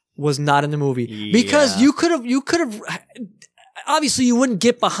about was not in the movie. Because you could have obviously you wouldn't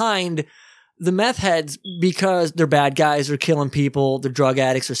get behind the meth heads because they're bad guys, they're killing people, they're drug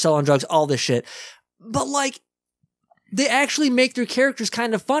addicts, they're selling drugs, all this shit. But like they actually make their characters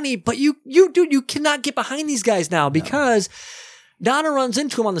kind of funny, but you cannot get behind these guys now because Donna runs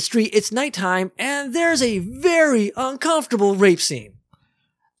into him on the street. It's nighttime, and there's a very uncomfortable rape scene.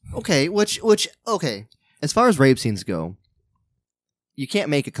 Okay, okay. As far as rape scenes go, you can't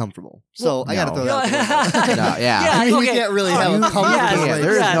make it comfortable. So I gotta throw that out the window. No, yeah. I mean, okay. you can't really have a comfortable yeah, rape.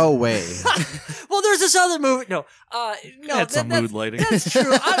 There's no way. Well, there's this other movie. No, That's some mood lighting. That's true.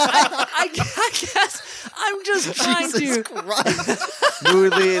 I guess I'm just trying Jesus to. Christ.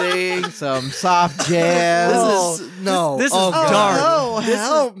 Mood leading, some soft jazz. Oh, this is dark. Oh, This is-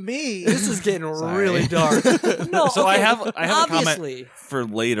 help me. This is getting Sorry. really dark. No, So I have a obviously. comment for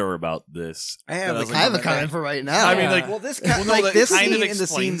later about this. I have That was a I have a comment for right now. I mean, like, Well, this well, no, like that this kind of scene and the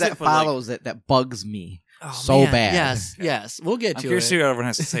explains scene it, that but, like- follows it that bugs me Oh, so man. bad. Yes, we'll get I'm to curious to it. see what everyone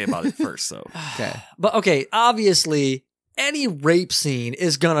has to say about it first, though. Okay. But okay, obviously, any rape scene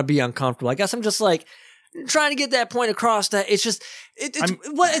is gonna be uncomfortable. I guess I'm just like trying to get that point across that it's just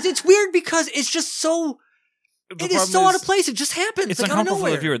it's weird because it's just so The it is problem so out of place. It just happens. It's like out of uncomfortable for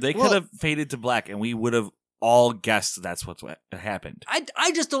the nowhere. viewer. They could have faded to black, and we would have all guessed that's what happened.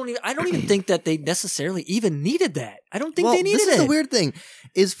 I just don't even think that they necessarily even needed that. I don't think well, they needed this is it. the weird thing.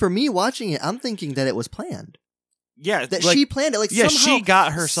 Is for me watching it, I'm thinking that it was planned. Yeah, That like, she planned it. Like yeah, somehow, she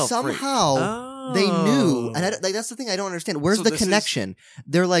got herself raped. somehow they knew, and like that's the thing I don't understand. Where's So the this is- connection?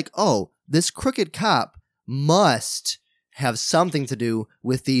 They're like, oh, this crooked cop must have something to do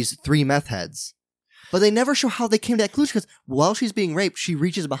with these three meth heads. But they never show how they came to that conclusion because while she's being raped, she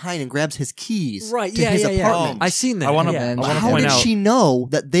reaches behind and grabs his keys Right? to Yeah, his yeah, yeah. apartment. I seen that. I want to. yeah. I want to How point did out. she know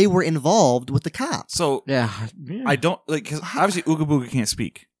that they were involved with the cops? So Yeah. I don't like because obviously Ooga Booga can't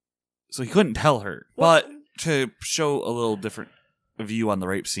speak, so he couldn't tell her. But to show a little different view on the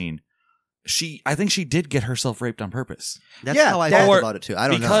rape scene, I think she did get herself raped on purpose. That's Yeah, how I that- felt Or- about it too. I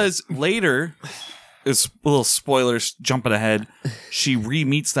don't know. Because later, it's little spoilers jumping ahead. She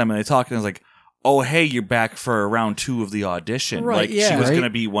re-meets them and they talk and it's like, "Oh, hey, you're back for round 2 of the audition." Right, Like yeah. she was Right. going to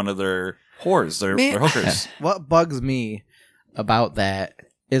be one of their whores, their Man. hookers. What bugs me about that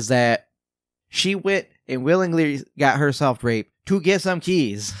is that she went and willingly got herself raped to get some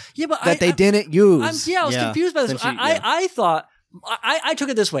keys Yeah, but that they didn't use. I was Yeah. confused by this. Then she- I thought I took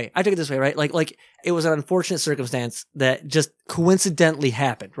it this way. Right? Like it was an unfortunate circumstance that just coincidentally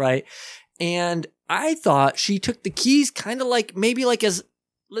happened, right? And I thought she took the keys kind of like maybe like as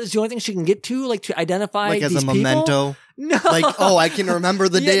the only thing she can get to, like to identify like as these a people. memento. No, Like, oh, I can remember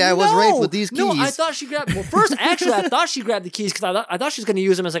the day I was raped with these keys. No, I thought she grabbed. Well, first, actually, I thought she grabbed the keys because I thought she was going to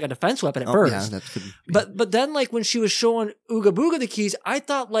use them as like a defense weapon at first. Yeah, that could be. But then like when she was showing Ooga Booga the keys, I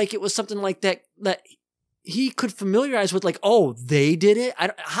thought like it was something like that he could familiarize with like, oh, they did it.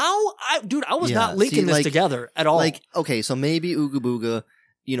 Dude, I was Yeah, not linking see, this like- together at all. Like, okay, so maybe Ooga Booga,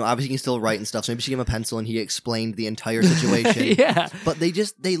 you know, obviously he can still write and stuff. So maybe she gave him a pencil and he explained the entire situation. yeah. But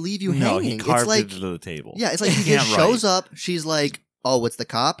they leave you No, hanging. he carved It's like, it to the table. yeah, it's like he Can't just write. shows up. She's like, oh, it's the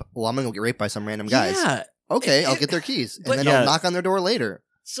cop. Well, I'm gonna go get raped by some random guys. Yeah. Okay, I'll get their keys, but- and then Yeah. I'll knock on their door later.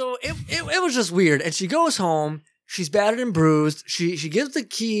 So it was just weird. And she goes home. She's battered and bruised. She gives the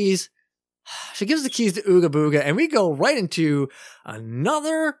keys. She gives the keys to Ooga Booga, and we go right into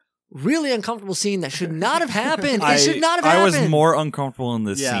another really uncomfortable scene that should not have happened. It should not have I happened. was more uncomfortable in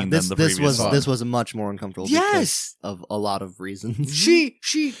this scene this than the previous was one. this was much more uncomfortable. Yes. because of a lot of reasons. She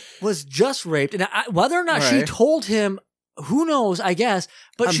was just raped, and whether or not she Right. told him Who knows? I guess,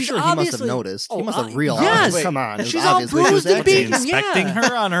 but I'm she's sure he must have obviously noticed. He must have realized. Yes, Come on, it was she's all obvious what she was bruised and acting. beaten. Inspecting Yeah.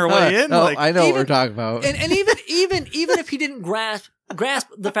 her on her way in. Like, I know what even- we're talking about. And even if he didn't grasp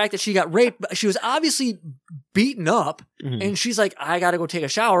the fact that she got raped, she was obviously beaten up, and she's like, I gotta go take a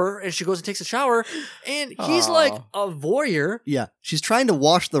shower, and she goes and takes a shower, and he's like a voyeur. Yeah, she's trying to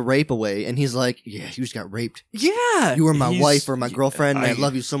wash the rape away, and he's like, "Yeah, you just got raped. Yeah, You were my He's- wife or my girlfriend, and I I-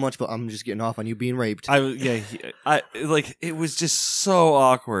 love you so much, but I'm just getting off on you being raped." it was just so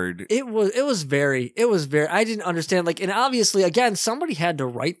awkward. It was very, I didn't understand, like, and obviously, again, somebody had to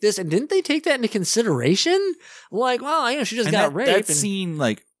write this, and didn't they take that into consideration? Like, well, she just And got that, raped. that and- scene,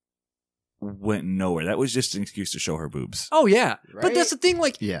 like, went nowhere. That was just an excuse to show her boobs. Oh, yeah. But Right? that's the thing,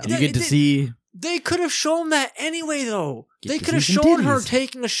 like, Yeah. You get to see. They could have shown that anyway, though. They to could have see some shown her titties.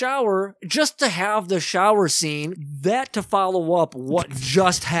 taking a shower just to have the shower scene. That to follow up what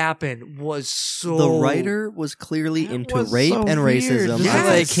just happened was so. The writer was clearly into was rape so and weird. racism on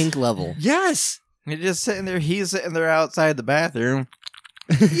Yes. a kink level. Yes. You're just sitting there. He's sitting there outside the bathroom.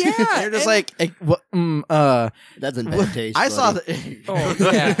 Yeah. They're just and- like, what? That's in bad taste. I saw buddy. that. Oh,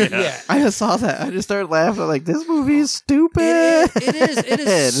 yeah. Yeah. I just saw that. I just started laughing. Like, this movie is stupid. It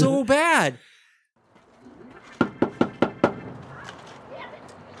is so bad.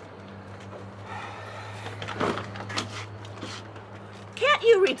 Can't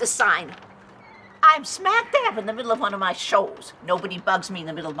you read the sign? I'm smack dab in the middle of one of my shows. Nobody bugs me in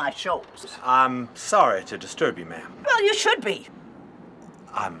the middle of my shows. I'm sorry to disturb you, ma'am. Well, you should be.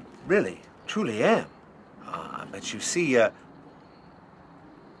 I'm really, truly am. But you see, well,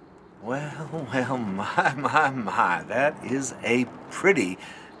 my, that is a pretty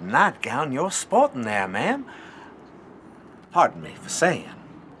nightgown you're sporting there, ma'am. Pardon me for saying.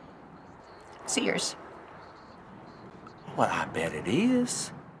 Sears. Well, I bet it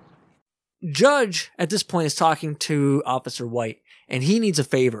is. Judge at this point is talking to Officer White, and he needs a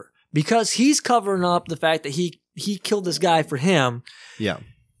favor because he's covering up the fact that he killed this guy for him. Yeah.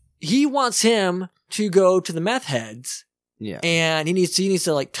 He wants him to go to the meth heads. Yeah. And he needs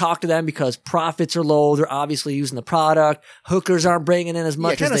to like talk to them because profits are low. They're obviously using the product. Hookers aren't bringing in as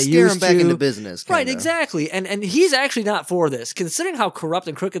much as kinda they scare used him to. back into business. Right, kinda. exactly. And he's actually not for this. Considering how corrupt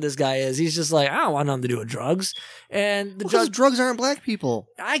and crooked this guy is, he's just like, I don't want nothing to do with drugs. And the Because judge, drugs aren't black people.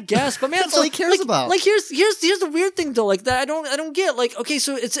 I guess, but man, That's all he cares about. Like here's the weird thing though, like that I don't get. Like, okay,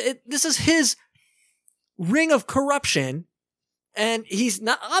 so this is his ring of corruption, and he's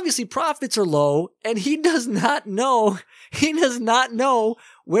not, obviously profits are low, and he does not know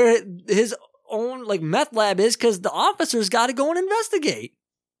where his own like meth lab is because the officers got to go and investigate.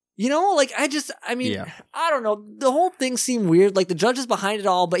 You know, like I don't know. The whole thing seemed weird. Like the judge is behind it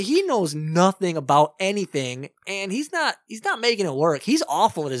all, but he knows nothing about anything, and he's not making it work. He's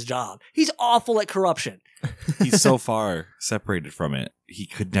awful at his job. He's awful at corruption. He's so far separated from it, he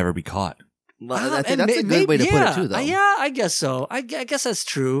could never be caught. Well, I think that's a good way to put it too, though. Yeah, I guess so. I guess that's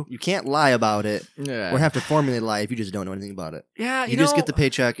true. You can't lie about it Yeah. or have to formulate lie if you just don't know anything about it. Yeah, You just get the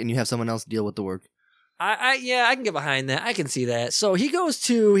paycheck and you have someone else deal with the work. I can get behind that. I can see that. So he goes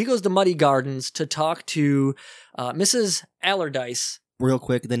to Muddy Gardens to talk to Mrs. Allardyce. Real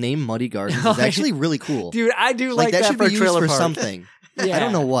quick, the name Muddy Gardens is actually really cool. Dude, I do like that that should for be a used trailer for park. something. Yeah. I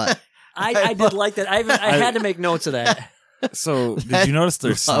don't know what. I did like that. I had to make notes of that. So, did you notice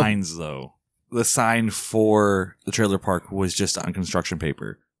their signs, though? The sign for the trailer park was just on construction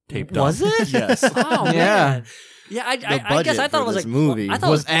paper taped up. Was it? Yes. Oh, Yeah. man. Yeah, I guess I budget thought for it was this like movie I thought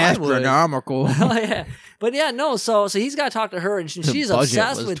was it was plywood. astronomical. Oh, yeah. But yeah, no. So he's got to talk to her, and The she's budget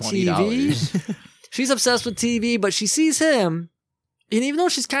obsessed was with $20. TV. She's obsessed with TV, but she sees him, and even though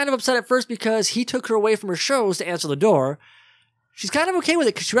she's kind of upset at first because he took her away from her shows to answer the door, she's kind of okay with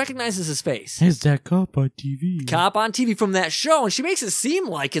it because she recognizes his face. Is that cop on TV? Cop on TV from that show, and she makes it seem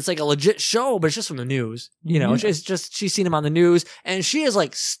like it's like a legit show, but it's just from the news. You know, it's just she's seen him on the news, and she is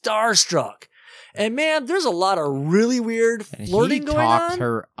like starstruck. And man, there's a lot of really weird flirting going talked on.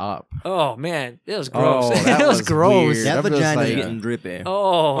 her up. Oh man, it was gross. Oh, that it was was gross. weird. That I'm just vagina's like- getting drippy.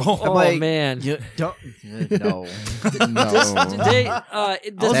 Oh like, man. You don't. No. They, it I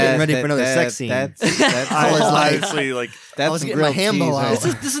was doesn't- getting ready for another sex scene. That's I was like- honestly like I was some getting my grilled Hambo cheese out.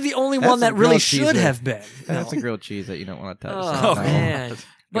 right this is the only That's one that some really grilled cheese should there. have been. That's a grilled cheese that you don't want to touch. Oh No. man.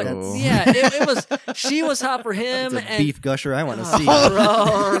 But No. yeah, it was. She was hot for him. It's a and beef gusher I want to see.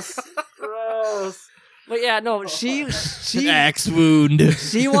 Gross. But yeah, no, she Axe wound.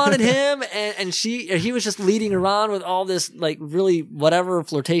 she wanted him, and he was just leading her on with all this like really whatever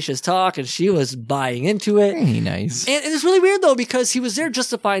flirtatious talk, and she was buying into it. Hey, nice. And it's really weird though because he was there just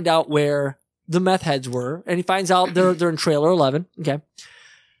to find out where the meth heads were, and he finds out they're in trailer 11. Okay.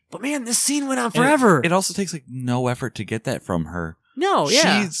 But man, this scene went on forever. It also takes like no effort to get that from her. No,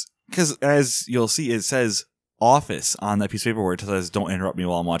 yeah. Because as you'll see, it says office on that piece of paper where it says don't interrupt me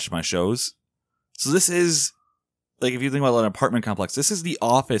while I'm watching my shows. So this is, like, if you think about an apartment complex, this is the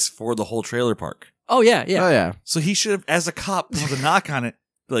office for the whole trailer park. Oh, yeah, yeah. Oh, yeah. So he should have, as a cop, put a knock on it,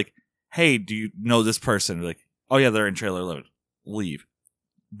 be like, hey, do you know this person? Be like, oh yeah, they're in trailer 11. Leave.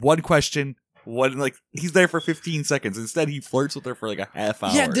 One question. He's there for 15 seconds. Instead, he flirts with her for like a half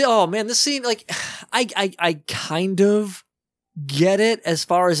hour. Yeah. Oh man, this scene, like, I kind of get it as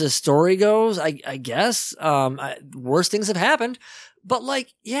far as the story goes. I guess worse things have happened, but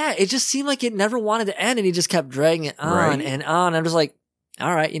like, yeah, it just seemed like it never wanted to end, and he just kept dragging it on and on. I'm just like,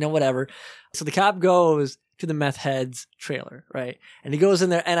 all right, whatever. So the cop goes to the meth head's trailer, right? And he goes in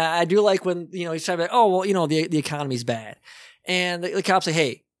there, and I do like when he's trying to be like, oh well, the economy's bad, and the cops say,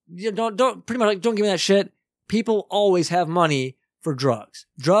 hey, don't pretty much like, don't give me that shit. People always have money for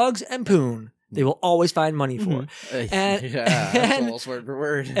drugs and poon. They will always find money for. And, that's almost word for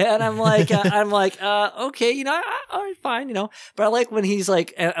word. And I'm like, okay, all right, fine, But I like when he's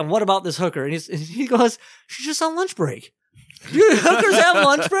like, and what about this hooker? And he goes, she's just on lunch break. Dude, hookers have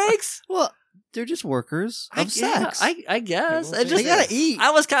lunch breaks? Well, they're just workers of sex. I guess. They gotta eat.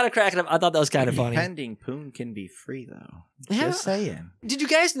 I was kind of cracking up. I thought that was kind of funny. Pending poon can be free, though. Yeah. Just saying. Did you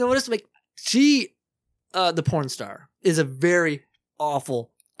guys notice, like, the porn star, is a very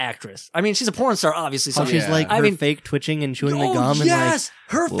awful actress. I mean, she's a porn star, obviously. So she's like her fake twitching and chewing the gum. Yes,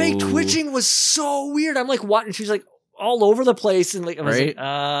 and like, her fake twitching was so weird. I'm like, watching. She's like all over the place, and like, I was like,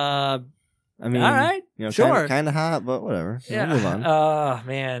 I mean, all right, sure, kind of hot, but whatever. Yeah, we'll move on. Oh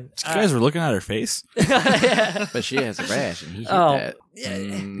man, you guys were looking at her face. But she has a rash, and he hit that.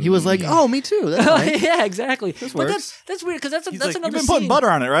 He was like, "Oh, me too." That's fine. Yeah, exactly. This but works. that's weird because that's like, another. You've been scene. putting butter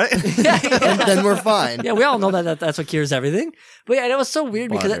on it, right? And then we're fine. Yeah, we all know that's what cures everything. But yeah, it was so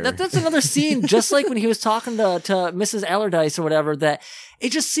weird because that's another scene. Just like when he was talking to Mrs. Allardyce or whatever, that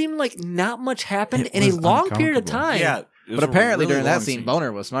it just seemed like not much happened in a long period of time. Yeah. But apparently during that scene,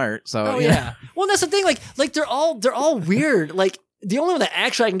 Boner was smart. So oh yeah. Well, that's the thing. Like they're all weird. Like the only one that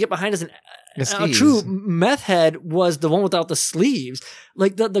actually I can get behind as a true meth head was the one without the sleeves.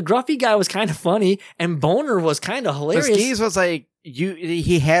 Like the gruffy guy was kind of funny, and Boner was kind of hilarious. The skis was like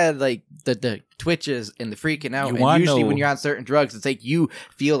he had like the twitches and the freaking out. And usually when you're on certain drugs, it's like you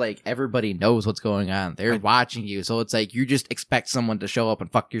feel like everybody knows what's going on. They're watching you, so it's like you just expect someone to show up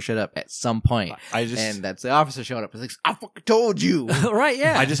and fuck your shit up at some point. And that's the officer showing up. It's like, I fucking told you. Right?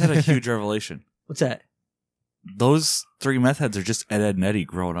 Yeah. I just had a huge revelation. What's that? Those three meth heads are just Ed and Eddie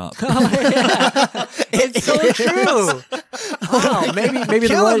grown up. It's so true. Wow, maybe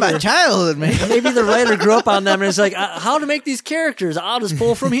the writer, my childhood, man. Maybe the writer grew up on them and it's like, how to make these characters? I'll just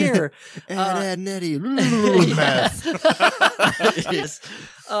pull from here. Ed and Eddie, meth.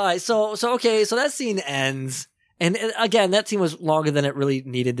 All right, so okay, so that scene ends. And again, that scene was longer than it really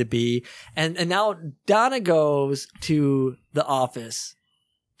needed to be. And now Donna goes to the office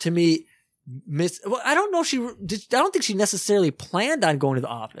to meet Well, I don't know if I don't think she necessarily planned on going to the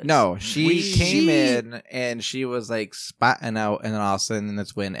office. No, she came in and she was like spotting out, and then all of a sudden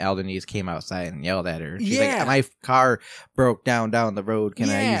that's when Aldenese came outside and yelled at her. She's like, my car broke down the road. Can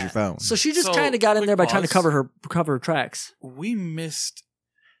I use your phone? So she just kind of got in there by trying to cover her tracks. We missed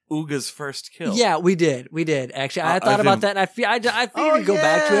Ooga's first kill. Yeah, we did. Actually, I thought about that, and I figured we'd go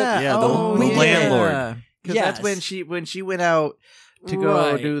back to it. Yeah, the landlord. Because that's when she went out to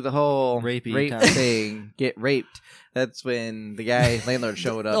go do the whole rape thing, get raped. That's when the guy landlord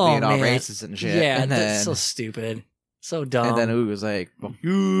showed up being all racist and shit. Yeah, and that's so stupid, so dumb. And then Ooga was like,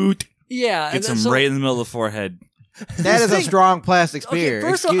 yeah, gets him right in the middle of the forehead. That is a strong plastic spear. Okay,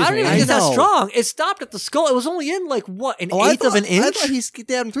 first of all, I don't even think it's that strong. It stopped at the skull. It was only in like what, an eighth of an inch? I thought he stabbed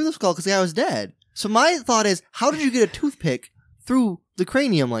him through the skull because the guy was dead. So my thought is, how did you get a toothpick through the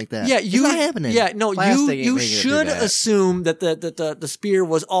cranium like that? Yeah, it's not happening. Yeah, no, you should assume that the spear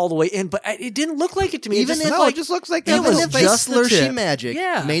was all the way in, but it didn't look like it to me. It just looks like that. Even if just they Slurshie magic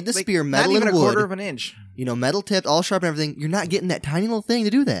made the spear metal and wood, not even a quarter of an inch. Metal tipped, all sharp and everything. You're not getting that tiny little thing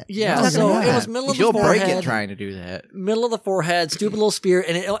to do that. Yeah, so it was middle of the forehead. You'll break it trying to do that. Middle of the forehead, stupid little spear,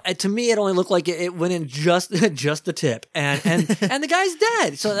 and to me, it only looked like it went in just the tip, and the guy's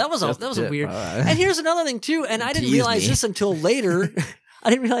dead. So that was a weird. And here's another thing too, and I didn't realize this until later.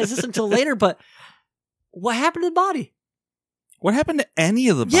 But what happened to the body? What happened to any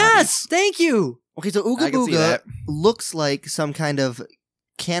of the bodies? Yes, thank you. Okay, so Ooga Booga looks like some kind of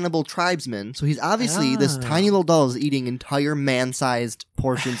cannibal tribesman. So he's obviously this tiny little doll is eating entire man-sized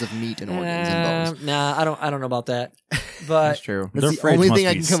portions of meat and organs and bones. Nah, I don't know about that. But That's true. That's Their the fridge only must thing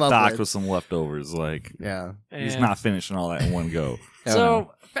I be can come up stocked with. with some leftovers. Like, Yeah. he's not finishing all that in one go.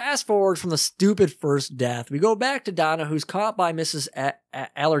 So fast forward from the stupid first death, we go back to Donna, who's caught by Mrs.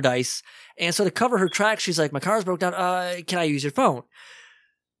 Allardyce, and so to cover her tracks, she's like, "My car's broke down. Can I use your phone?"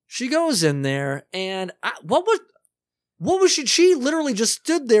 She goes in there, and what was she? She literally just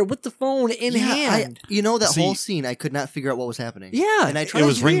stood there with the phone in hand. That whole scene, I could not figure out what was happening. Yeah, and I tried. It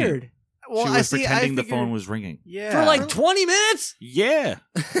was ringing. Weird. Well, she was pretending the phone was ringing. Yeah. For like 20 minutes? Yeah.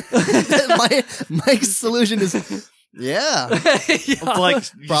 Mike's solution is, yeah. Like,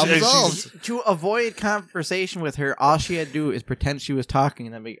 problem solved. To avoid conversation with her, all she had to do is pretend she was talking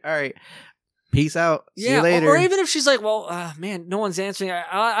and then be, all right, peace out. See you later. Or even if she's like, well, man, no one's answering.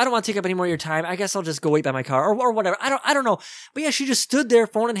 I don't want to take up any more of your time. I guess I'll just go wait by my car or whatever. I don't know. But yeah, she just stood there,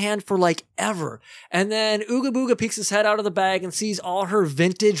 phone in hand for like ever. And then Ooga Booga peeks his head out of the bag and sees all her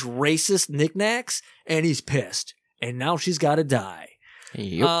vintage racist knickknacks, and he's pissed. And now she's got to die.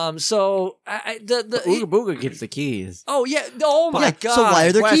 Yep. So the Ooga Booga gets the keys. Oh yeah. Oh my god. So why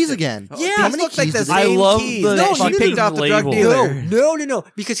are there keys again? Yeah. How many Looks like keys the do they- same love keys the that she fucking picked off the drug label. dealer. No.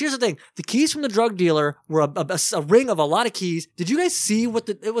 Because here's the thing: the keys from the drug dealer were a ring of a lot of keys. Did you guys see what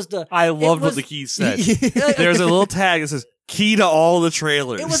it was? I loved what the keys said. There's a little tag that says "key to all the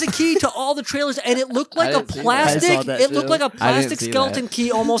trailers." It was a key to all the trailers, and it looked like I a didn't see that. plastic. I saw that It looked too. like a I didn't plastic see skeleton that.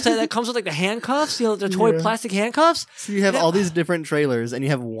 key, almost that comes with like the handcuffs. You know, the toy plastic handcuffs. So you have all these different trailers, and you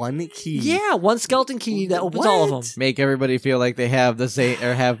have one key. Yeah, one skeleton key that opens all of them. Make everybody feel like they have the same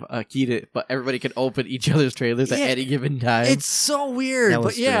or have a key to, but everybody can open each other's trailers at Yeah. any given time. It's so weird, That but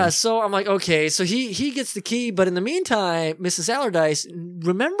was yeah. strange. So I'm like, okay, so he gets the key, but in the meantime, Mrs. Allardyce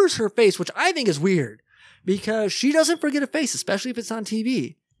remembers her face, which I think is weird because she doesn't forget a face, especially if it's on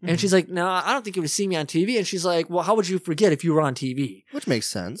TV. And she's like, no, I don't think you would see me on TV. And she's like, well, how would you forget if you were on TV? Which makes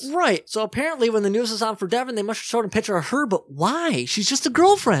sense. Right. So apparently when the news was on for Devin, they must have showed a picture of her, but why? She's just a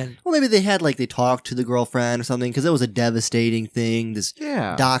girlfriend. Well, maybe they talked to the girlfriend or something, because it was a devastating thing. This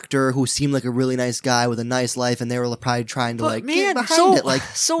doctor who seemed like a really nice guy with a nice life, and they were probably trying to But get man, behind it. Like,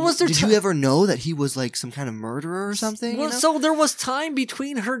 so was there did you ever know that he was like some kind of murderer or something? Well, you know? so there was time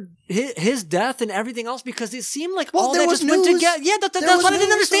between his death and everything else because it seemed like Well, all there that was just went news. together. Yeah, that's There what was I didn't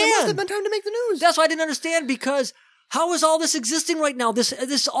news, so there must have understand. been time to make the news. That's why I didn't understand because how is all this existing right now?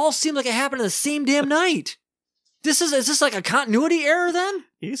 This all seemed like it happened on the same damn night. Is this like a continuity error then?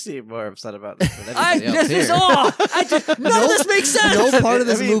 You seem more upset about this than anybody else This is here. none of this makes sense. No part of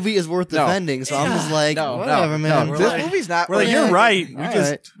this I mean, movie is worth no. defending, so I'm just like, No, whatever, man. no. We're This like- movie's not. We're like, you're right. We All just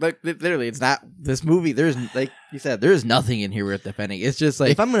right. Like literally, it's not this movie. There's like you said, there's nothing in here worth defending. It's just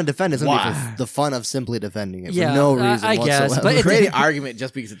like if I'm going to defend it, it's going to be why? for the fun of simply defending it Yeah, for no reason I guess, whatsoever. but it create didn't- an argument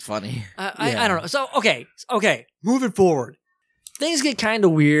just because it's funny. I don't know. So okay. Moving forward, things get kind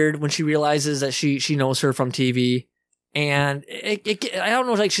of weird when she realizes that she knows her from TV, and I don't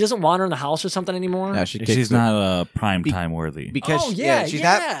know, like she doesn't want her in the house or something anymore. No, she's not prime time worthy. because Oh, yeah, she's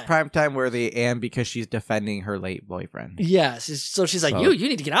yeah. not prime time worthy, and because she's defending her late boyfriend. Yes. So she's like, So- you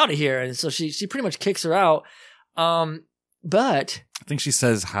need to get out of here, and so she pretty much kicks her out. But I think she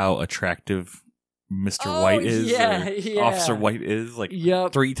says how attractive Mr. Oh, White is, yeah, or yeah. Officer White is, like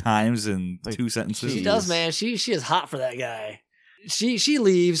Yep. 3 times in Like, 2 sentences. she does, man. She is hot for that guy. She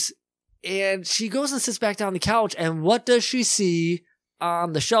leaves and she goes and sits back down on the couch. And what does she see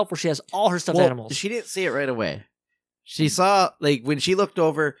on the shelf where she has all her stuffed Well, animals? she didn't see it right away. She saw like when she looked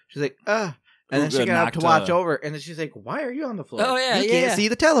over, she's like, and then she Ooga got up to knocked, watch over, and then she's like, "Why are you on the floor? Oh, yeah, you yeah, can't yeah. see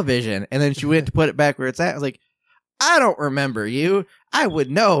the television." And then she went to put it back where it's at. I was like, "I don't remember you. I would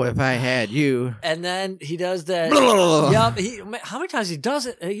know if I had you." And then he does that. Blah. Yep. How many times he does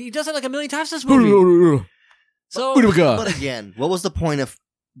it? He does it like a million times in this movie. So But again, what was the point of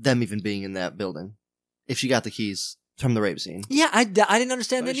them even being in that building if she got the keys from the rape scene? yeah, I didn't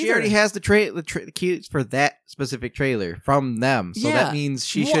understand that She either. already has the keys for that specific trailer from them, so Yeah. that means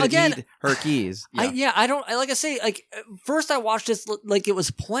she Well, should again, need her keys. I don't like I say, like first I watched this like it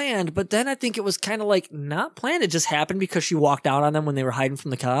was planned, but then I think it was kind of like not planned. It just happened because she walked out on them when they were hiding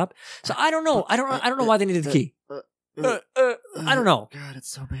from the cop. So I don't know. I don't know why they needed the key. I don't know. God, it's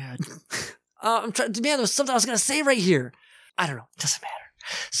so bad. I'm trying. Man, there was something I was gonna say right here. I don't know. It doesn't matter.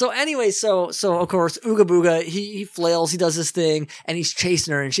 So anyway, so of course Ooga Booga he flails, he does this thing, and he's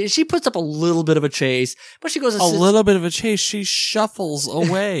chasing her, and she puts up a little bit of a chase, but she goes and A sits- little bit of a chase. She shuffles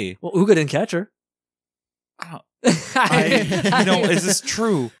away. Well, Ooga didn't catch her. Is this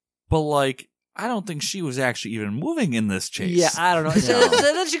true? But like, I don't think she was actually even moving in this chase. Yeah, I don't know. So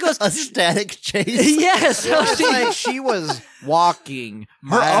then she goes a static chase. Yes, It's like she was walking.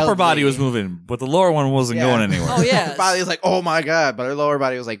 Her upper body mildly. was moving, but the lower one wasn't going anywhere. Oh yeah, Her body was like, oh my god, but her lower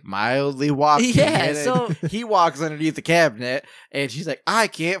body was like mildly walking. Yeah, and then so- he walks underneath the cabinet, and she's like, I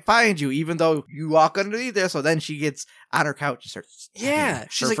can't find you, even though you walk underneath there. So then she gets on her couch and starts. Yeah,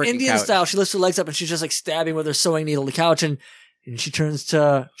 she's her like freaking Indian couch. style. She lifts her legs up and she's just like stabbing with her sewing needle the couch, and she turns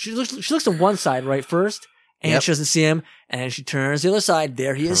to she looks to one side right first, and Yep. she doesn't see him, and she turns to the other side.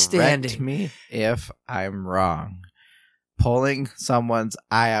 There he is Correct standing. me if I'm wrong. Pulling someone's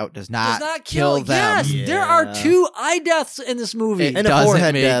eye out does not, Does not kill them. Yes, there are 2 eye deaths in this movie. It And a doesn't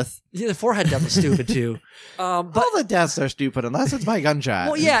forehead make- death. Yeah, the forehead death was stupid too. But All the deaths are stupid unless it's by gunshot.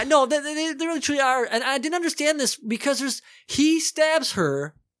 well, yeah, no, they really truly are. And I didn't understand this because he stabs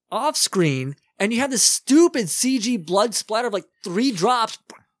her off screen, and you have this stupid CG blood splatter of like 3 drops,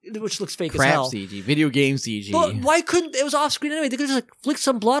 which looks fake as Crap hell. CG, video game CG. But why couldn't it was off screen anyway? They could just like flick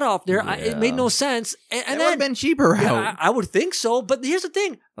some blood off there. It made no sense. And That would then have been cheaper route. yeah, I would think so. But here's the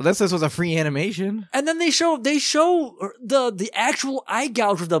thing. Unless this was a free animation. And then they show the actual eye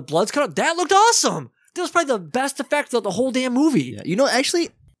gouge where the blood's cut out. That looked awesome. That was probably the best effect of the whole damn movie. Yeah. You know, actually,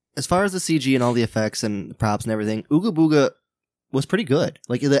 as far as the CG and all the effects and props and everything, Ooga Booga was pretty good.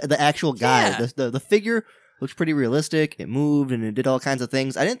 Like the actual guy, Yeah. the figure looked pretty realistic. It moved and it did all kinds of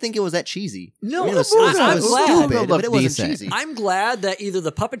things. I didn't think it was that cheesy. No, I mean, it was, I'm it was glad. stupid, but it wasn't Decent. cheesy. I'm glad that either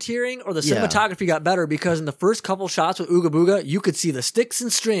the puppeteering or the Yeah. cinematography got better because in the first couple shots with Ooga Booga, you could see the sticks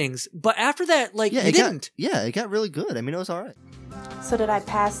and strings. But after that, like, Yeah, you it didn't. it got really good. I mean, it was all right. So did I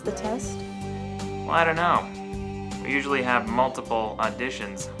pass the test? Well, I don't know. We usually have multiple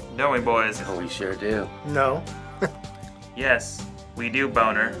auditions, don't we, boys? Oh, we sure do. No, Yes, we do,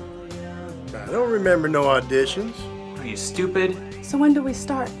 Boner. I don't remember no auditions. Are you stupid? So when do we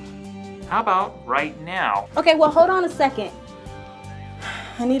start? How about right now? Okay, well, hold on a second.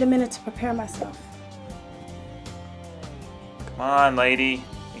 I need a minute to prepare myself. Come on, lady.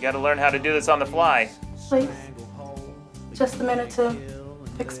 You gotta learn how to do this on the fly. Please. Just a minute to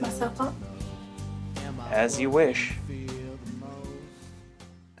fix myself up. As you wish.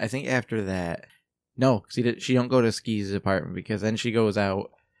 I think after that, no, she don't go to Ski's apartment because then she goes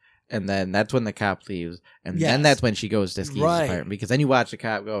out, and then that's when the cop leaves, and then Yes. that's when she goes to Ski's Right. apartment because then you watch the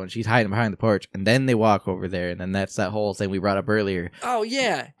cop go and she's hiding behind the porch, and then they walk over there, and then that's that whole thing we brought up earlier. Oh,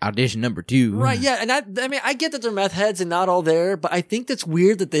 yeah. Audition number 2. Right, yeah. And I mean, I get that they're meth heads and not all there, but I think that's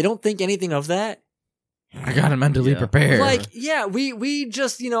weird that they don't think anything of that. I gotta mentally prepare. Like, yeah, we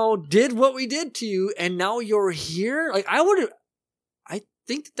just, did what we did to you, and now you're here? Like, I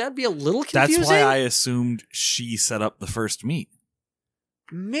think that'd be a little confusing. That's why I assumed she set up the first meet.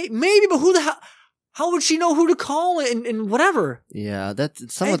 Maybe, but who the hell? How would she know who to call and whatever? Yeah,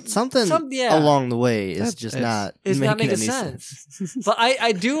 that's something yeah. along the way is That's- just it's- not it's making not making any sense. But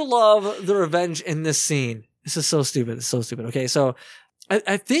I do love the revenge in this scene. This is so stupid. It's so stupid. Okay, so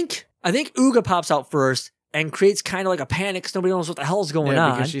I think Ooga pops out first and creates kind of like a panic because nobody knows what the hell's going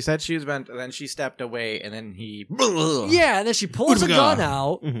on. because she said she was meant, and then she stepped away, and then he. Yeah, and then she pulls a Ooga. gun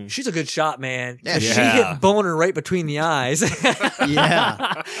out. Mm-hmm. She's a good shot, man. Yeah, She yeah. hit Boner right between the eyes.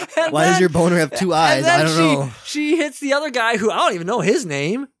 Yeah. And Why does your boner have 2 eyes? and then I don't know. She hits the other guy who I don't even know his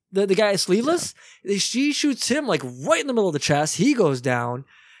name. The guy sleeveless. She shoots him like right in the middle of the chest. He goes down,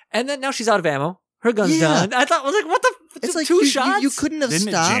 and then now she's out of ammo. Her gun's Yeah. done. I thought, I was like, what the? It's like 2 you, shots. You couldn't have Didn't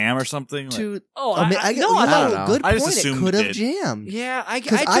it stopped jam or something? to. Oh, I mean, I no, I don't a know. good I just point. It assumed could it have did. jammed. Yeah, I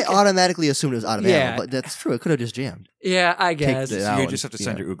Because I think- automatically assumed it was out of Yeah. ammo, but that's true. It could have just jammed. Yeah, I guess. Kicked it So out you just have to and,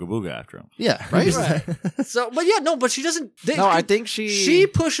 send your Ooga Booga after him. Yeah, Right? So, but yeah, no, but she doesn't. No, I think she. She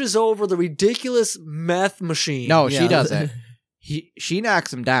pushes over the ridiculous meth machine. No, Yeah. she doesn't. She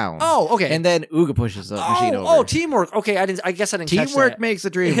knocks him down. Oh, okay. And then Ooga pushes the machine over. Oh, teamwork. Okay, I guess I didn't catch Teamwork that. makes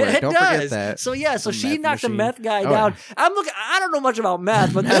the dream work. It Don't does. forget that. So yeah, so The she meth knocked the machine. meth guy Oh, down. yeah. I don't know much about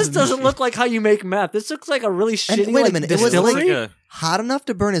meth, but this doesn't look like how you make meth. This looks like a really shitty And wait a like, minute, it was distillery. like hot enough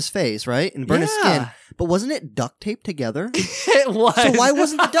to burn his face, right? And burn his Yeah. skin. But wasn't it duct taped together? It was. So why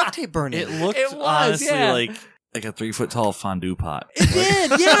wasn't the duct tape burning? It looked It was, honestly yeah. like a 3-foot tall fondue pot. It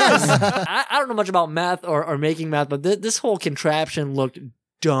did, yes. I don't know much about meth or making meth, but this whole contraption looked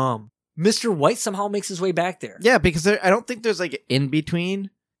dumb. Mr. White somehow makes his way back there. Yeah, because I don't think there's like an in between.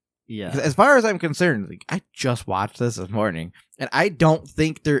 Yeah. 'Cause as far as I'm concerned, like I just watched this morning, and I don't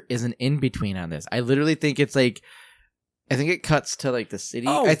think there is an in between on this. I literally think it's like I think it cuts to like the city.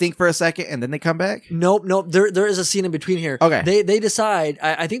 Oh. I think for a second, and then they come back. Nope. There is a scene in between here. Okay. They decide.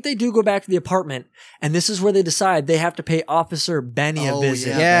 I think they do go back to the apartment, and this is where they decide they have to pay Officer Benny a visit.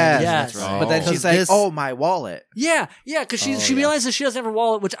 Yes. Yes. But then she's like, "Oh, my wallet." Yeah. Because she realizes she doesn't have her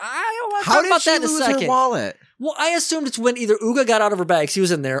wallet, which I want to How talk did about she that in a lose second. her wallet? Well, I assumed it's when either Ooga got out of her bag, he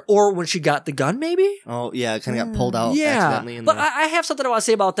was in there, or when she got the gun, maybe. Oh yeah, it kind of got pulled out Yeah, accidentally. In but the... I have something I want to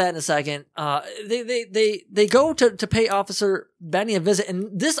say about that in a second. They go to pay Officer Benny a visit, and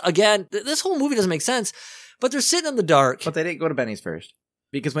this again, this whole movie doesn't make sense. But they're sitting in the dark. But they didn't go to Benny's first.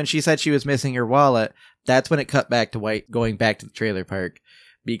 Because when she said she was missing her wallet, that's when it cut back to White going back to the trailer park.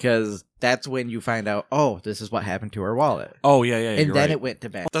 Because that's when you find out, oh, this is what happened to her wallet. Oh, yeah. And you're then right. it went to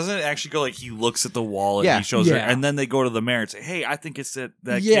Benny. Doesn't it actually go like he looks at the wallet Yeah. and he shows her, Yeah. and then they go to the mayor and say, hey, I think it's that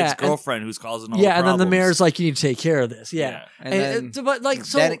Yeah, kid's and- girlfriend who's causing all Yeah, the and then the problems. mayor's like, "You need to take care of this." Yeah, And then, but like,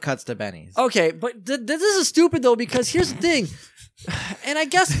 so then it cuts to Benny's. okay, but this is stupid though, because here's the thing. And I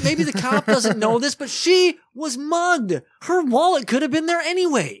guess maybe the cop doesn't know this, but she was mugged. Her wallet could have been there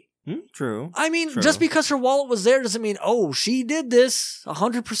anyway. True. I mean, True. just because her wallet was there doesn't mean, oh, she did this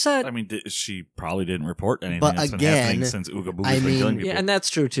 100%. I mean, she probably didn't report anything But that's been again, happening since Ooga Booga's I been mean- killing people. Yeah, and that's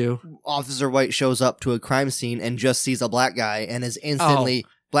true too. Officer White shows up to a crime scene and just sees a black guy and is instantly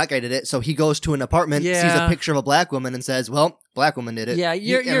black guy did it. So he goes to an apartment, sees Yeah. a picture of a black woman, and says, "Well, black woman did it." Yeah, I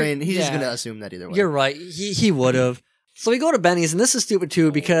mean, he's just yeah. gonna assume that either way. You're right. He would have. So we go to Benny's, and this is stupid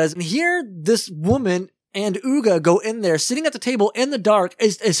too, because here this woman and Ooga go in there, sitting at the table in the dark.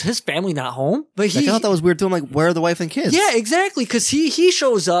 Is his family not home? But Like, I thought that was weird too. I'm like, where are the wife and kids? Yeah, exactly. Because he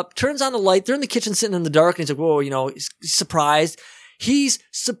shows up, turns on the light. They're in the kitchen sitting in the dark, and he's like, whoa, he's surprised. He's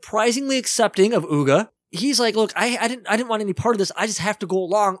surprisingly accepting of Ooga. He's like, look, I didn't want any part of this. I just have to go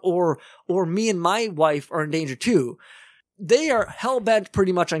along, or me and my wife are in danger too. They are hell bent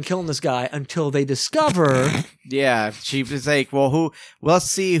pretty much on killing this guy until they discover. Yeah, she was like, well, let's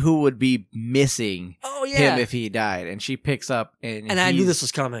see who would be missing him if he died. And she picks up and I knew this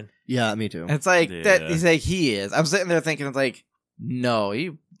was coming. Yeah, me too. It's like that. He's like, he is. I'm sitting there thinking, it's like, no,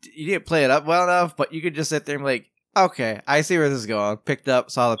 you didn't play it up well enough, but you could just sit there and be like, okay, I see where this is going. Picked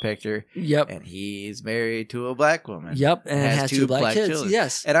up, saw the picture. Yep. And he's married to a black woman. Yep, and has two black kids. children.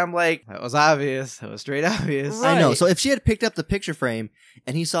 Yes. And I'm like, that was obvious. That was straight obvious. I know. So if she had picked up the picture frame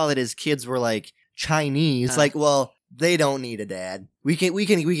and he saw that his kids were like Chinese, like, well, they don't need a dad. We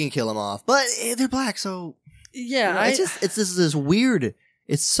can kill them off, but they're black, so Yeah, it's this weird.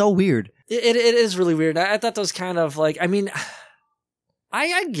 It's so weird. It is really weird. I thought that was kind of like, I mean,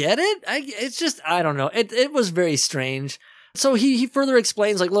 I get it. It's just, I don't know. It was very strange. So he further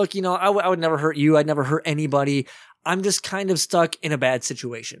explains, like, look, I would never hurt you. I'd never hurt anybody. I'm just kind of stuck in a bad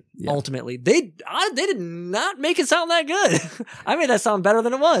situation. Yeah. Ultimately, they did not make it sound that good. I made that sound better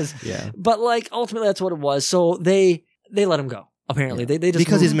than it was. Yeah. But like, ultimately, that's what it was. So they let him go. Apparently, they just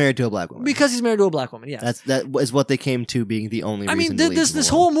because he's moved- married to a black woman. Because he's married to a black woman. Yeah. That is what they came to being the only. I mean, reason to leave this him alone.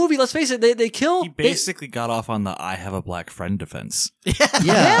 whole movie. Let's face it. They kill. He basically got off on the "I have a black friend" defense.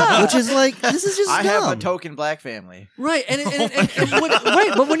 Yeah, which is like, this is just I dumb. have a token black family. Right, and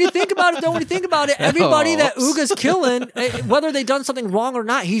right, but when you think about it, everybody that Ooga's killing, whether they done something wrong or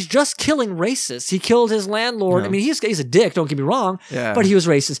not, he's just killing racists. He killed his landlord. Yeah. I mean, he's a dick. Don't get me wrong. Yeah. But he was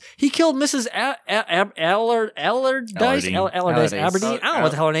racist. He killed Mrs. Allardyce Aberdeen. I don't know what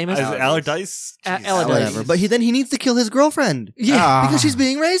the hell her name is. Allardyce? Allardyce. Whatever. But then he needs to kill his girlfriend. Yeah. Because she's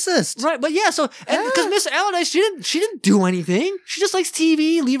being racist. Right, but yeah, so because Miss Allardyce, she didn't do anything. She just likes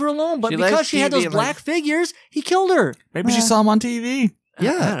TV. Leave her alone. But She because likes she had TV those and, black figures, he killed her. Maybe she saw him on TV. I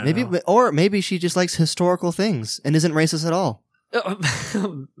Yeah, don't maybe, know. or maybe she just likes historical things and isn't racist at all.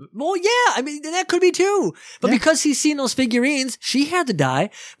 Well, yeah, I mean, that could be too. But because he's seen those figurines, she had to die.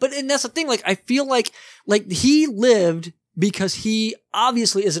 And that's the thing, like, I feel like he lived because he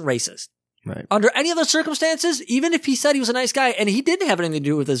obviously isn't racist. Right. Under any other circumstances, even if he said he was a nice guy and he didn't have anything to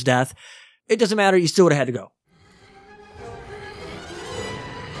do with his death, it doesn't matter, you still would have had to go.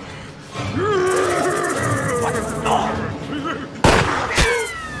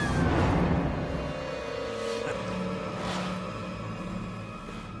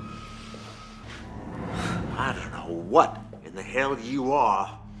 I don't know what in the hell you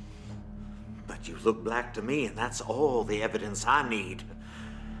are, but you look black to me, and that's all the evidence I need.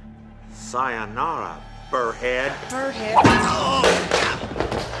 Sayonara, burrhead.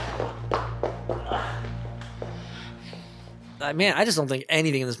 Man, I just don't think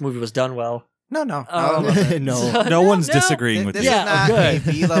anything in this movie was done well. No. No one's disagreeing with This you. is not good.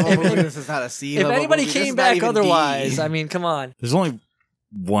 a B-level movie. This is not a C-level If anybody movie. This came is not back even otherwise, D. I mean, come on. There's only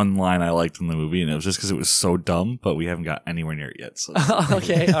one line I liked in the movie, and it was just because it was so dumb, but we haven't got anywhere near it yet. So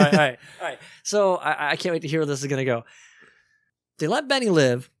Okay, all right. So I can't wait to hear where this is going to go. they let Benny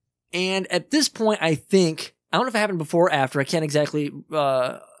live. And at this point, I think, I don't know if it happened before or after. I can't exactly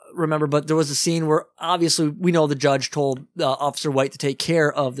remember, but there was a scene where obviously we know the judge told Officer White to take care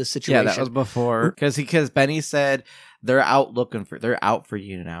of the situation. Yeah, that was before. Because Benny said they're out for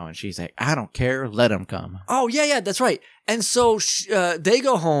you now. And she's like, I don't care. Let them come. Oh, yeah, that's right. And so they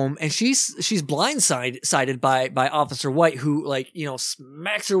go home and she's blindsided by Officer White, who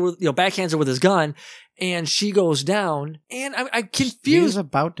smacks her with, backhands her with his gun. And she goes down, and I'm confused. He was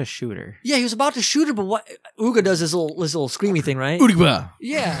about to shoot her. Yeah, he was about to shoot her, but what Ooga does his little screamy thing, right? Ooga.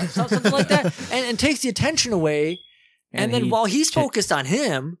 Yeah, something like that, and takes the attention away. And then while he's focused on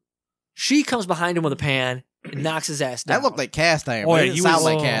him, she comes behind him with a pan and knocks his ass down. That looked like cast iron. Oh, But yeah, it didn't sound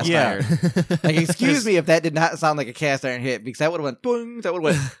like cast iron. Like, excuse me if that did not sound like a cast iron hit, because that would have went doing. That would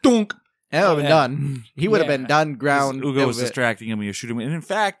have went dunk. And that would have been done. He would have been done ground. Ooga was distracting him. He was shooting him, and in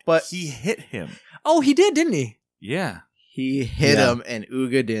fact, he hit him. Oh, he did, didn't he? Yeah. He hit him, and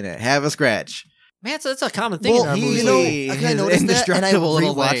Ooga didn't have a scratch. Man, that's a common thing in our movies. I noticed that, and I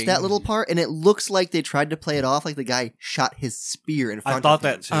little rewatched thing. that little part, and it looks like they tried to play it off like the guy shot his spear in front of him. I thought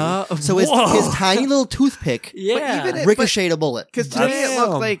that too. So his tiny little toothpick Yeah. ricocheted a bullet. Because to me, it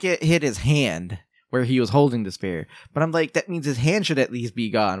looked like it hit his hand where he was holding the spear. But I'm like, that means his hand should at least be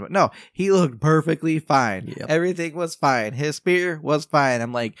gone. But no, he looked perfectly fine. Yep. Everything was fine. His spear was fine.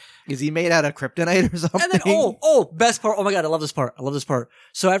 I'm like, is he made out of kryptonite or something? And then, best part. Oh my God, I love this part.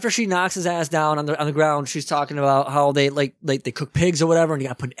 So after she knocks his ass down on the ground, she's talking about how they they cook pigs or whatever, and you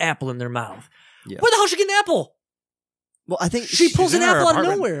got to put an apple in their mouth. Yeah. Where the hell she get an apple? Well, I think She pulls an apple out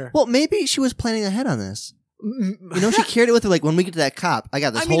of nowhere. Well, maybe she was planning ahead on this. She carried it with her. Like, when we get to that cop, I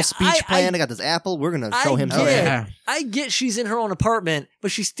got this whole speech plan. I got this apple. We're gonna show him something. I get she's in her own apartment,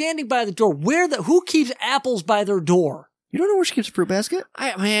 but she's standing by the door. Who keeps apples by their door? You don't know where she keeps a fruit basket?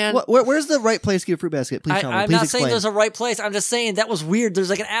 Where's the right place to keep a fruit basket? Please tell me. I'm Please not explain. saying there's a right place. I'm just saying that was weird.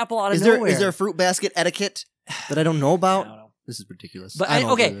 There's like an apple out of Is nowhere. there a fruit basket etiquette that I don't know about? This is ridiculous. But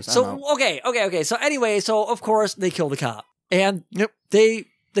okay. So anyway, of course they kill the cop, and they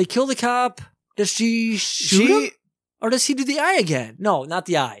kill the cop. Does she shoot him? Or does he do the eye again? No, not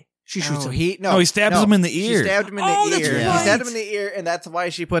the eye. She shoots him. He stabs him in the ear. She stabbed him in the that's ear. right. He stabbed him in the ear, and that's why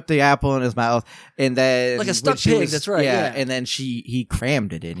she put the apple in his mouth. And then Like a stuck pig, that's right, yeah. And then he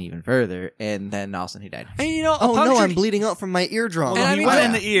crammed it in even further, and then all of a sudden he died. And Oh no, I'm bleeding out from my eardrum. Well, he went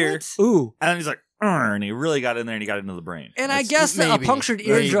in the ear. Ooh. And then he's like, and he really got in there and he got into the brain. And I guess that a punctured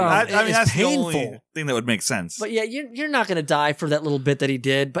eardrum I mean, is that's painful. the only thing that would make sense. But yeah, you're not going to die for that little bit that he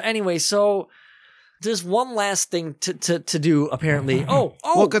did. But anyway, so there's one last thing to do, apparently. Well, Wait,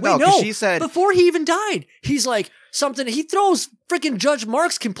 no, 'cause no. she said- Before he even died, he's like, he throws freaking Judge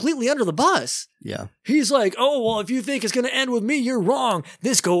Marks completely under the bus. Yeah. He's like, oh, well, if you think it's going to end with me, you're wrong.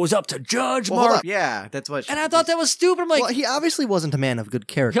 This goes up to Judge Marks. Yeah, that's what. And I thought that was stupid. I'm like, Well, he obviously wasn't a man of good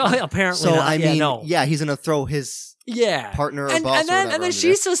character. apparently So, not. I Yeah, mean, no. he's going to throw his partner or and, boss and then, or whatever and then under she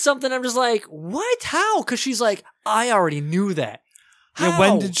there. says something. I'm just like, what? How? Because she's like, I already knew that. Yeah, How?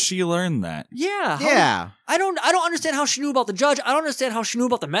 when did she learn that? Yeah. Yeah. I don't understand how she knew about the judge. I don't understand how she knew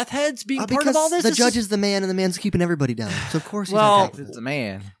about the meth heads being part of Because all this. the This judge is is the man, and the man's keeping everybody down. So of course he's Well, not It's a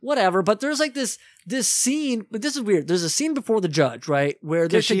man. whatever. But there's like this scene. But this is weird. There's a scene before the judge, right, where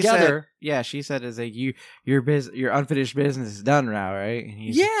they're 'Cause she together. She said, "Is like your unfinished business is done now, right?" And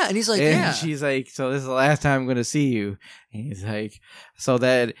And he's like, and yeah. she's like, "So this is the last time I'm going to see you." And he's like, "So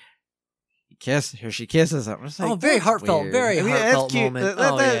that." She kisses him. It's like, very that's heartfelt, weird. very I mean, heartfelt that's cute. moment.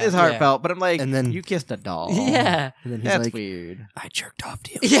 That is heartfelt, but I'm like, And then- you kissed a doll. Yeah. And then he's That's like, weird. I jerked off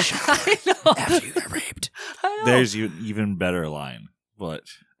to you. Yeah, I know. After you got raped. I know. There's an even better line, but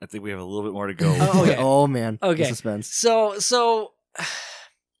I think we have a little bit more to go. Okay. Oh man. Okay. The suspense. So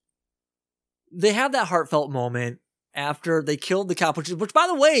they have that heartfelt moment after they killed the cop, which by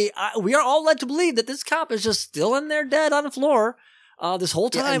the way, we are all led to believe that this cop is just still in there dead on the floor this whole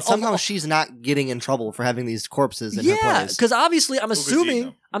time. Yeah, and somehow she's not getting in trouble for having these corpses in her Yeah, place. because obviously I'm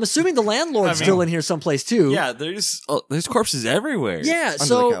assuming the landlord's still in here someplace too. Yeah, there's corpses everywhere. Yeah, Under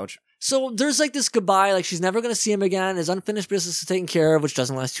so the couch. So there's like this goodbye, like she's never going to see him again. His unfinished business is taken care of, which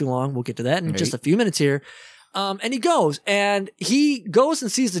doesn't last too long. We'll get to that in just a few minutes here. And he goes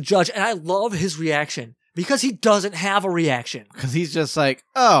and sees the judge, and I love his reaction because he doesn't have a reaction. Because he's just like,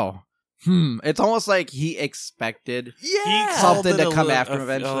 oh, It's almost like he expected something to come after him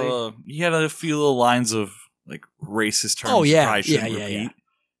eventually. He had a few little lines of like racist terms. Oh, yeah. I shouldn't repeat.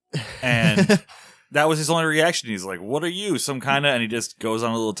 And that was his only reaction. He's like, "What are you? Some kind of?" And he just goes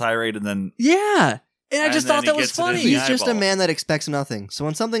on a little tirade, and then Yeah. And I just thought that was funny. He's just a man that expects nothing. So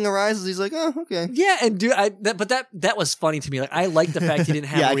when something arises, he's like, "Oh, okay." Yeah, and dude, but that was funny to me. Like I liked the fact he didn't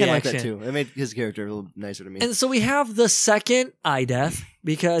have a I kind of reaction. like that too. It made his character a little nicer to me. And so we have the second eye death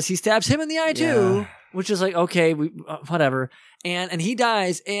because he stabs him in the eye too, which is like okay, whatever. And he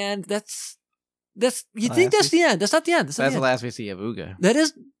dies, and that's you think that's the end? That's not the end. That's the last we see of Ooga. That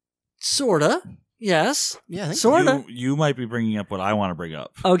is sorta. Yes. Yeah, I think sorta. You might be bringing up what I want to bring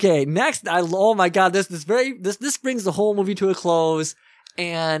up. Okay, next. Oh my god, this brings the whole movie to a close,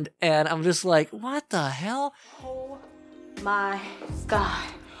 and I'm just like, what the hell? Oh my god.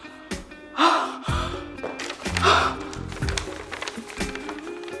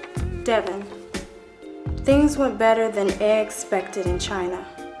 Devin, things went better than expected in China.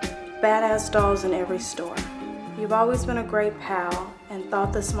 Badass dolls in every store. You've always been a great pal and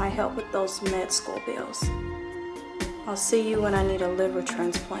thought this might help with those med school bills. I'll see you when I need a liver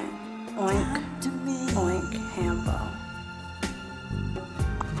transplant. Oink, oink, Hambo.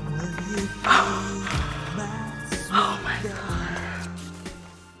 Oh my god.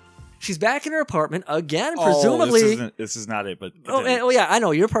 She's back in her apartment again, presumably. This is not it, but yeah, I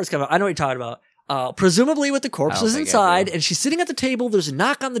know your part's coming. I know what you're talking about. Presumably with the corpses inside, and she's sitting at the table. There's a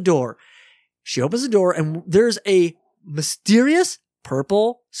knock on the door. She opens the door, and there's a mysterious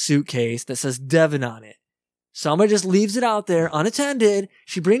purple suitcase that says Devin on it. Somebody just leaves it out there unattended.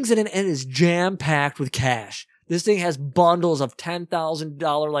 She brings it in, and it's jam-packed with cash. This thing has bundles of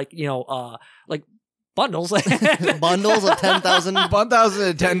 $10,000, like bundles. Bundles of 10,000?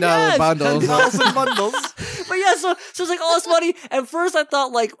 $1,010 bundles. 10,000 bundles. But yeah, so it's like all this money. At first I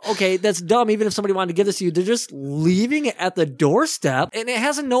thought like, okay, that's dumb. Even if somebody wanted to give this to you, they're just leaving it at the doorstep. And it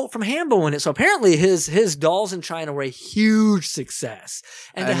has a note from Hambo in it. So apparently his dolls in China were a huge success.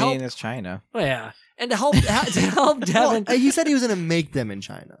 And it's China. Oh yeah. And to help Devin. Well, he said he was going to make them in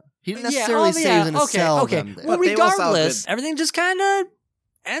China. He didn't necessarily say he was going to sell them there. Well, regardless, everything just kind of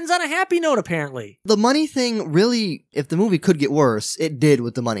ends on a happy note, apparently. The money thing really, if the movie could get worse, it did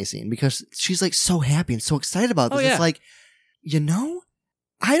with the money scene because she's like so happy and so excited about this. It's like,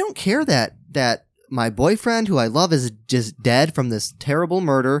 I don't care that my boyfriend who I love is just dead from this terrible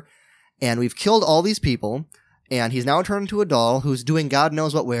murder and we've killed all these people and he's now turned into a doll who's doing God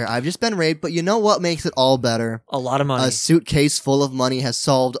knows what where. I've just been raped, but you know what makes it all better? A lot of money. A suitcase full of money has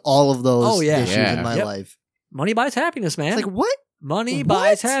solved all of those issues in my life. Money buys happiness, man. It's like, what? Money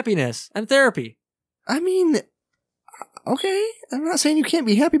buys happiness and therapy. I mean, okay. I'm not saying you can't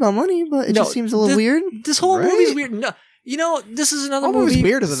be happy about money, but it just seems a little weird. This whole movie's weird. No, this is another movie. Movie's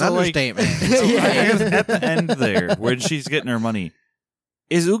weird is an understatement. At the end there, when she's getting her money,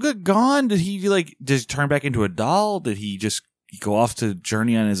 is Ooga gone? Did he just turn back into a doll? Did he just go off to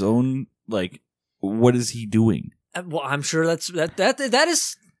journey on his own? Like, what is he doing? Well, I'm sure that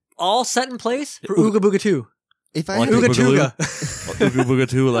is all set in place for Ooga Booga 2. If I Ooga Booga, Ooga Booga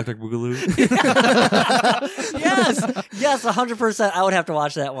 2, Electric Boogaloo. yes, 100%. I would have to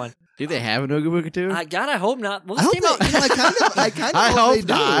watch that one. Do they have an Ooga Booga 2? God, I hope not. Well, I hope I kind of hope they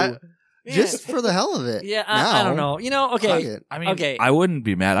do. Yeah. Just for the hell of it. Yeah, I don't know. Okay. I mean, I wouldn't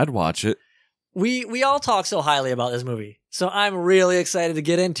be mad. I'd watch it. We all talk so highly about this movie. So I'm really excited to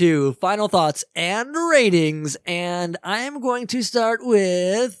get into final thoughts and ratings. And I am going to start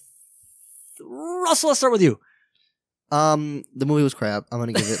with Russell. Let's start with you. The movie was crap. I'm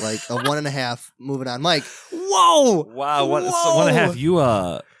gonna give it like a 1.5. Moving on, Mike. Whoa! Wow, so 1.5. You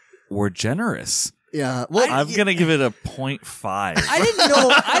were generous. Yeah. Well, I'm gonna give it a 0.5.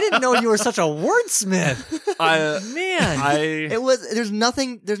 I didn't know you were such a wordsmith. Man, There's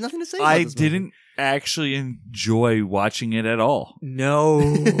nothing to say. About I this didn't movie. actually enjoy watching it at all. No.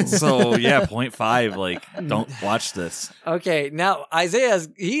 So yeah, 0.5. Like, don't watch this. Okay, now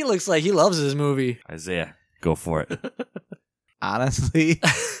he looks like he loves this movie. Isaiah, go for it. Honestly,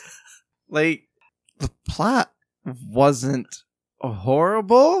 like the plot wasn't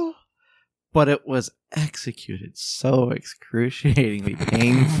horrible, but it was executed so excruciatingly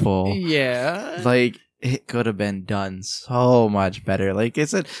painful. Yeah. Like, it could have been done so much better. Like I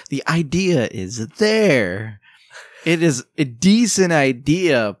said, the idea is there. It is a decent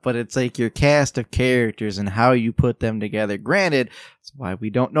idea, but it's like your cast of characters and how you put them together. Granted, that's why we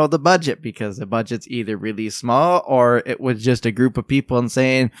don't know the budget, because the budget's either really small or it was just a group of people and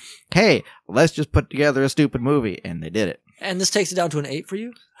saying, hey, let's just put together a stupid movie. And they did it. And this takes it down to an 8 for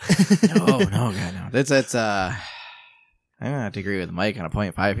you? No, God, no. That's I'm gonna have to agree with Mike on a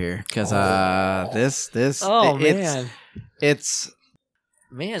 0.5 here, because it's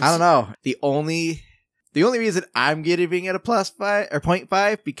man. I don't know. The only reason I'm giving it a +5 or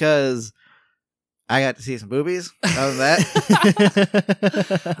 0.5 because I got to see some boobies. Other than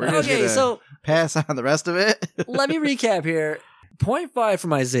that, we're just Okay, gonna so pass on the rest of it. let me recap here. 0.5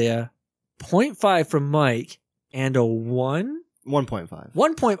 from Isaiah, 0.5 from Mike, and a 1? 1.5.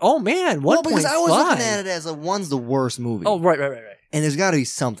 1 point. Oh man, 1.5. Well, because I was looking at it as a 1's the worst movie. Oh, right. And there's got to be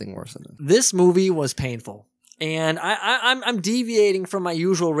something worse than it. This movie was painful. And I'm deviating from my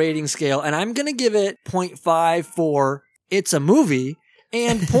usual rating scale, and I'm going to give it 0.5 for It's a Movie,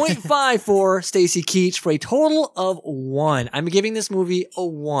 and 0.5 for Stacy Keach for a total of 1. I'm giving this movie a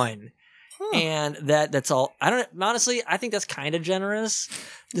 1. Huh. And that's all. Honestly, I think that's kind of generous.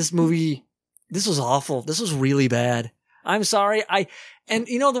 This movie, this was awful. This was really bad. I'm sorry. And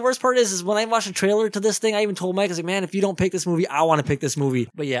you know, the worst part is when I watched a trailer to this thing, I even told Mike, I was like, man, if you don't pick this movie, I want to pick this movie.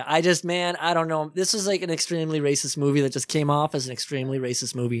 But yeah, I don't know. This was like an extremely racist movie that just came off as an extremely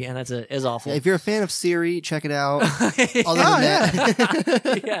racist movie, and is awful. Yeah, if you're a fan of Siri, check it out. Other than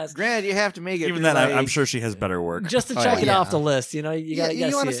that. Yes. Granted, you have to make it. Even then, I'm sure she has better work. Just to check it off the list, you know, you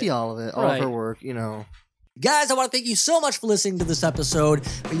want to see see all of it, all of her work, you know. Guys, I want to thank you so much for listening to this episode.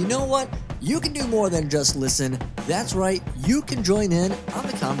 But you know what? You can do more than just listen. That's right. You can join in on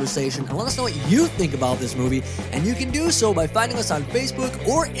the conversation and let us know what you think about this movie. And you can do so by finding us on Facebook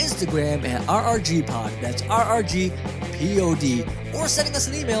or Instagram at RRGPod. That's RRGPOD. Or sending us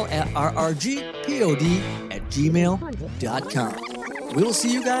an email at rrgpod@gmail.com. We will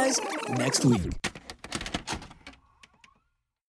see you guys next week.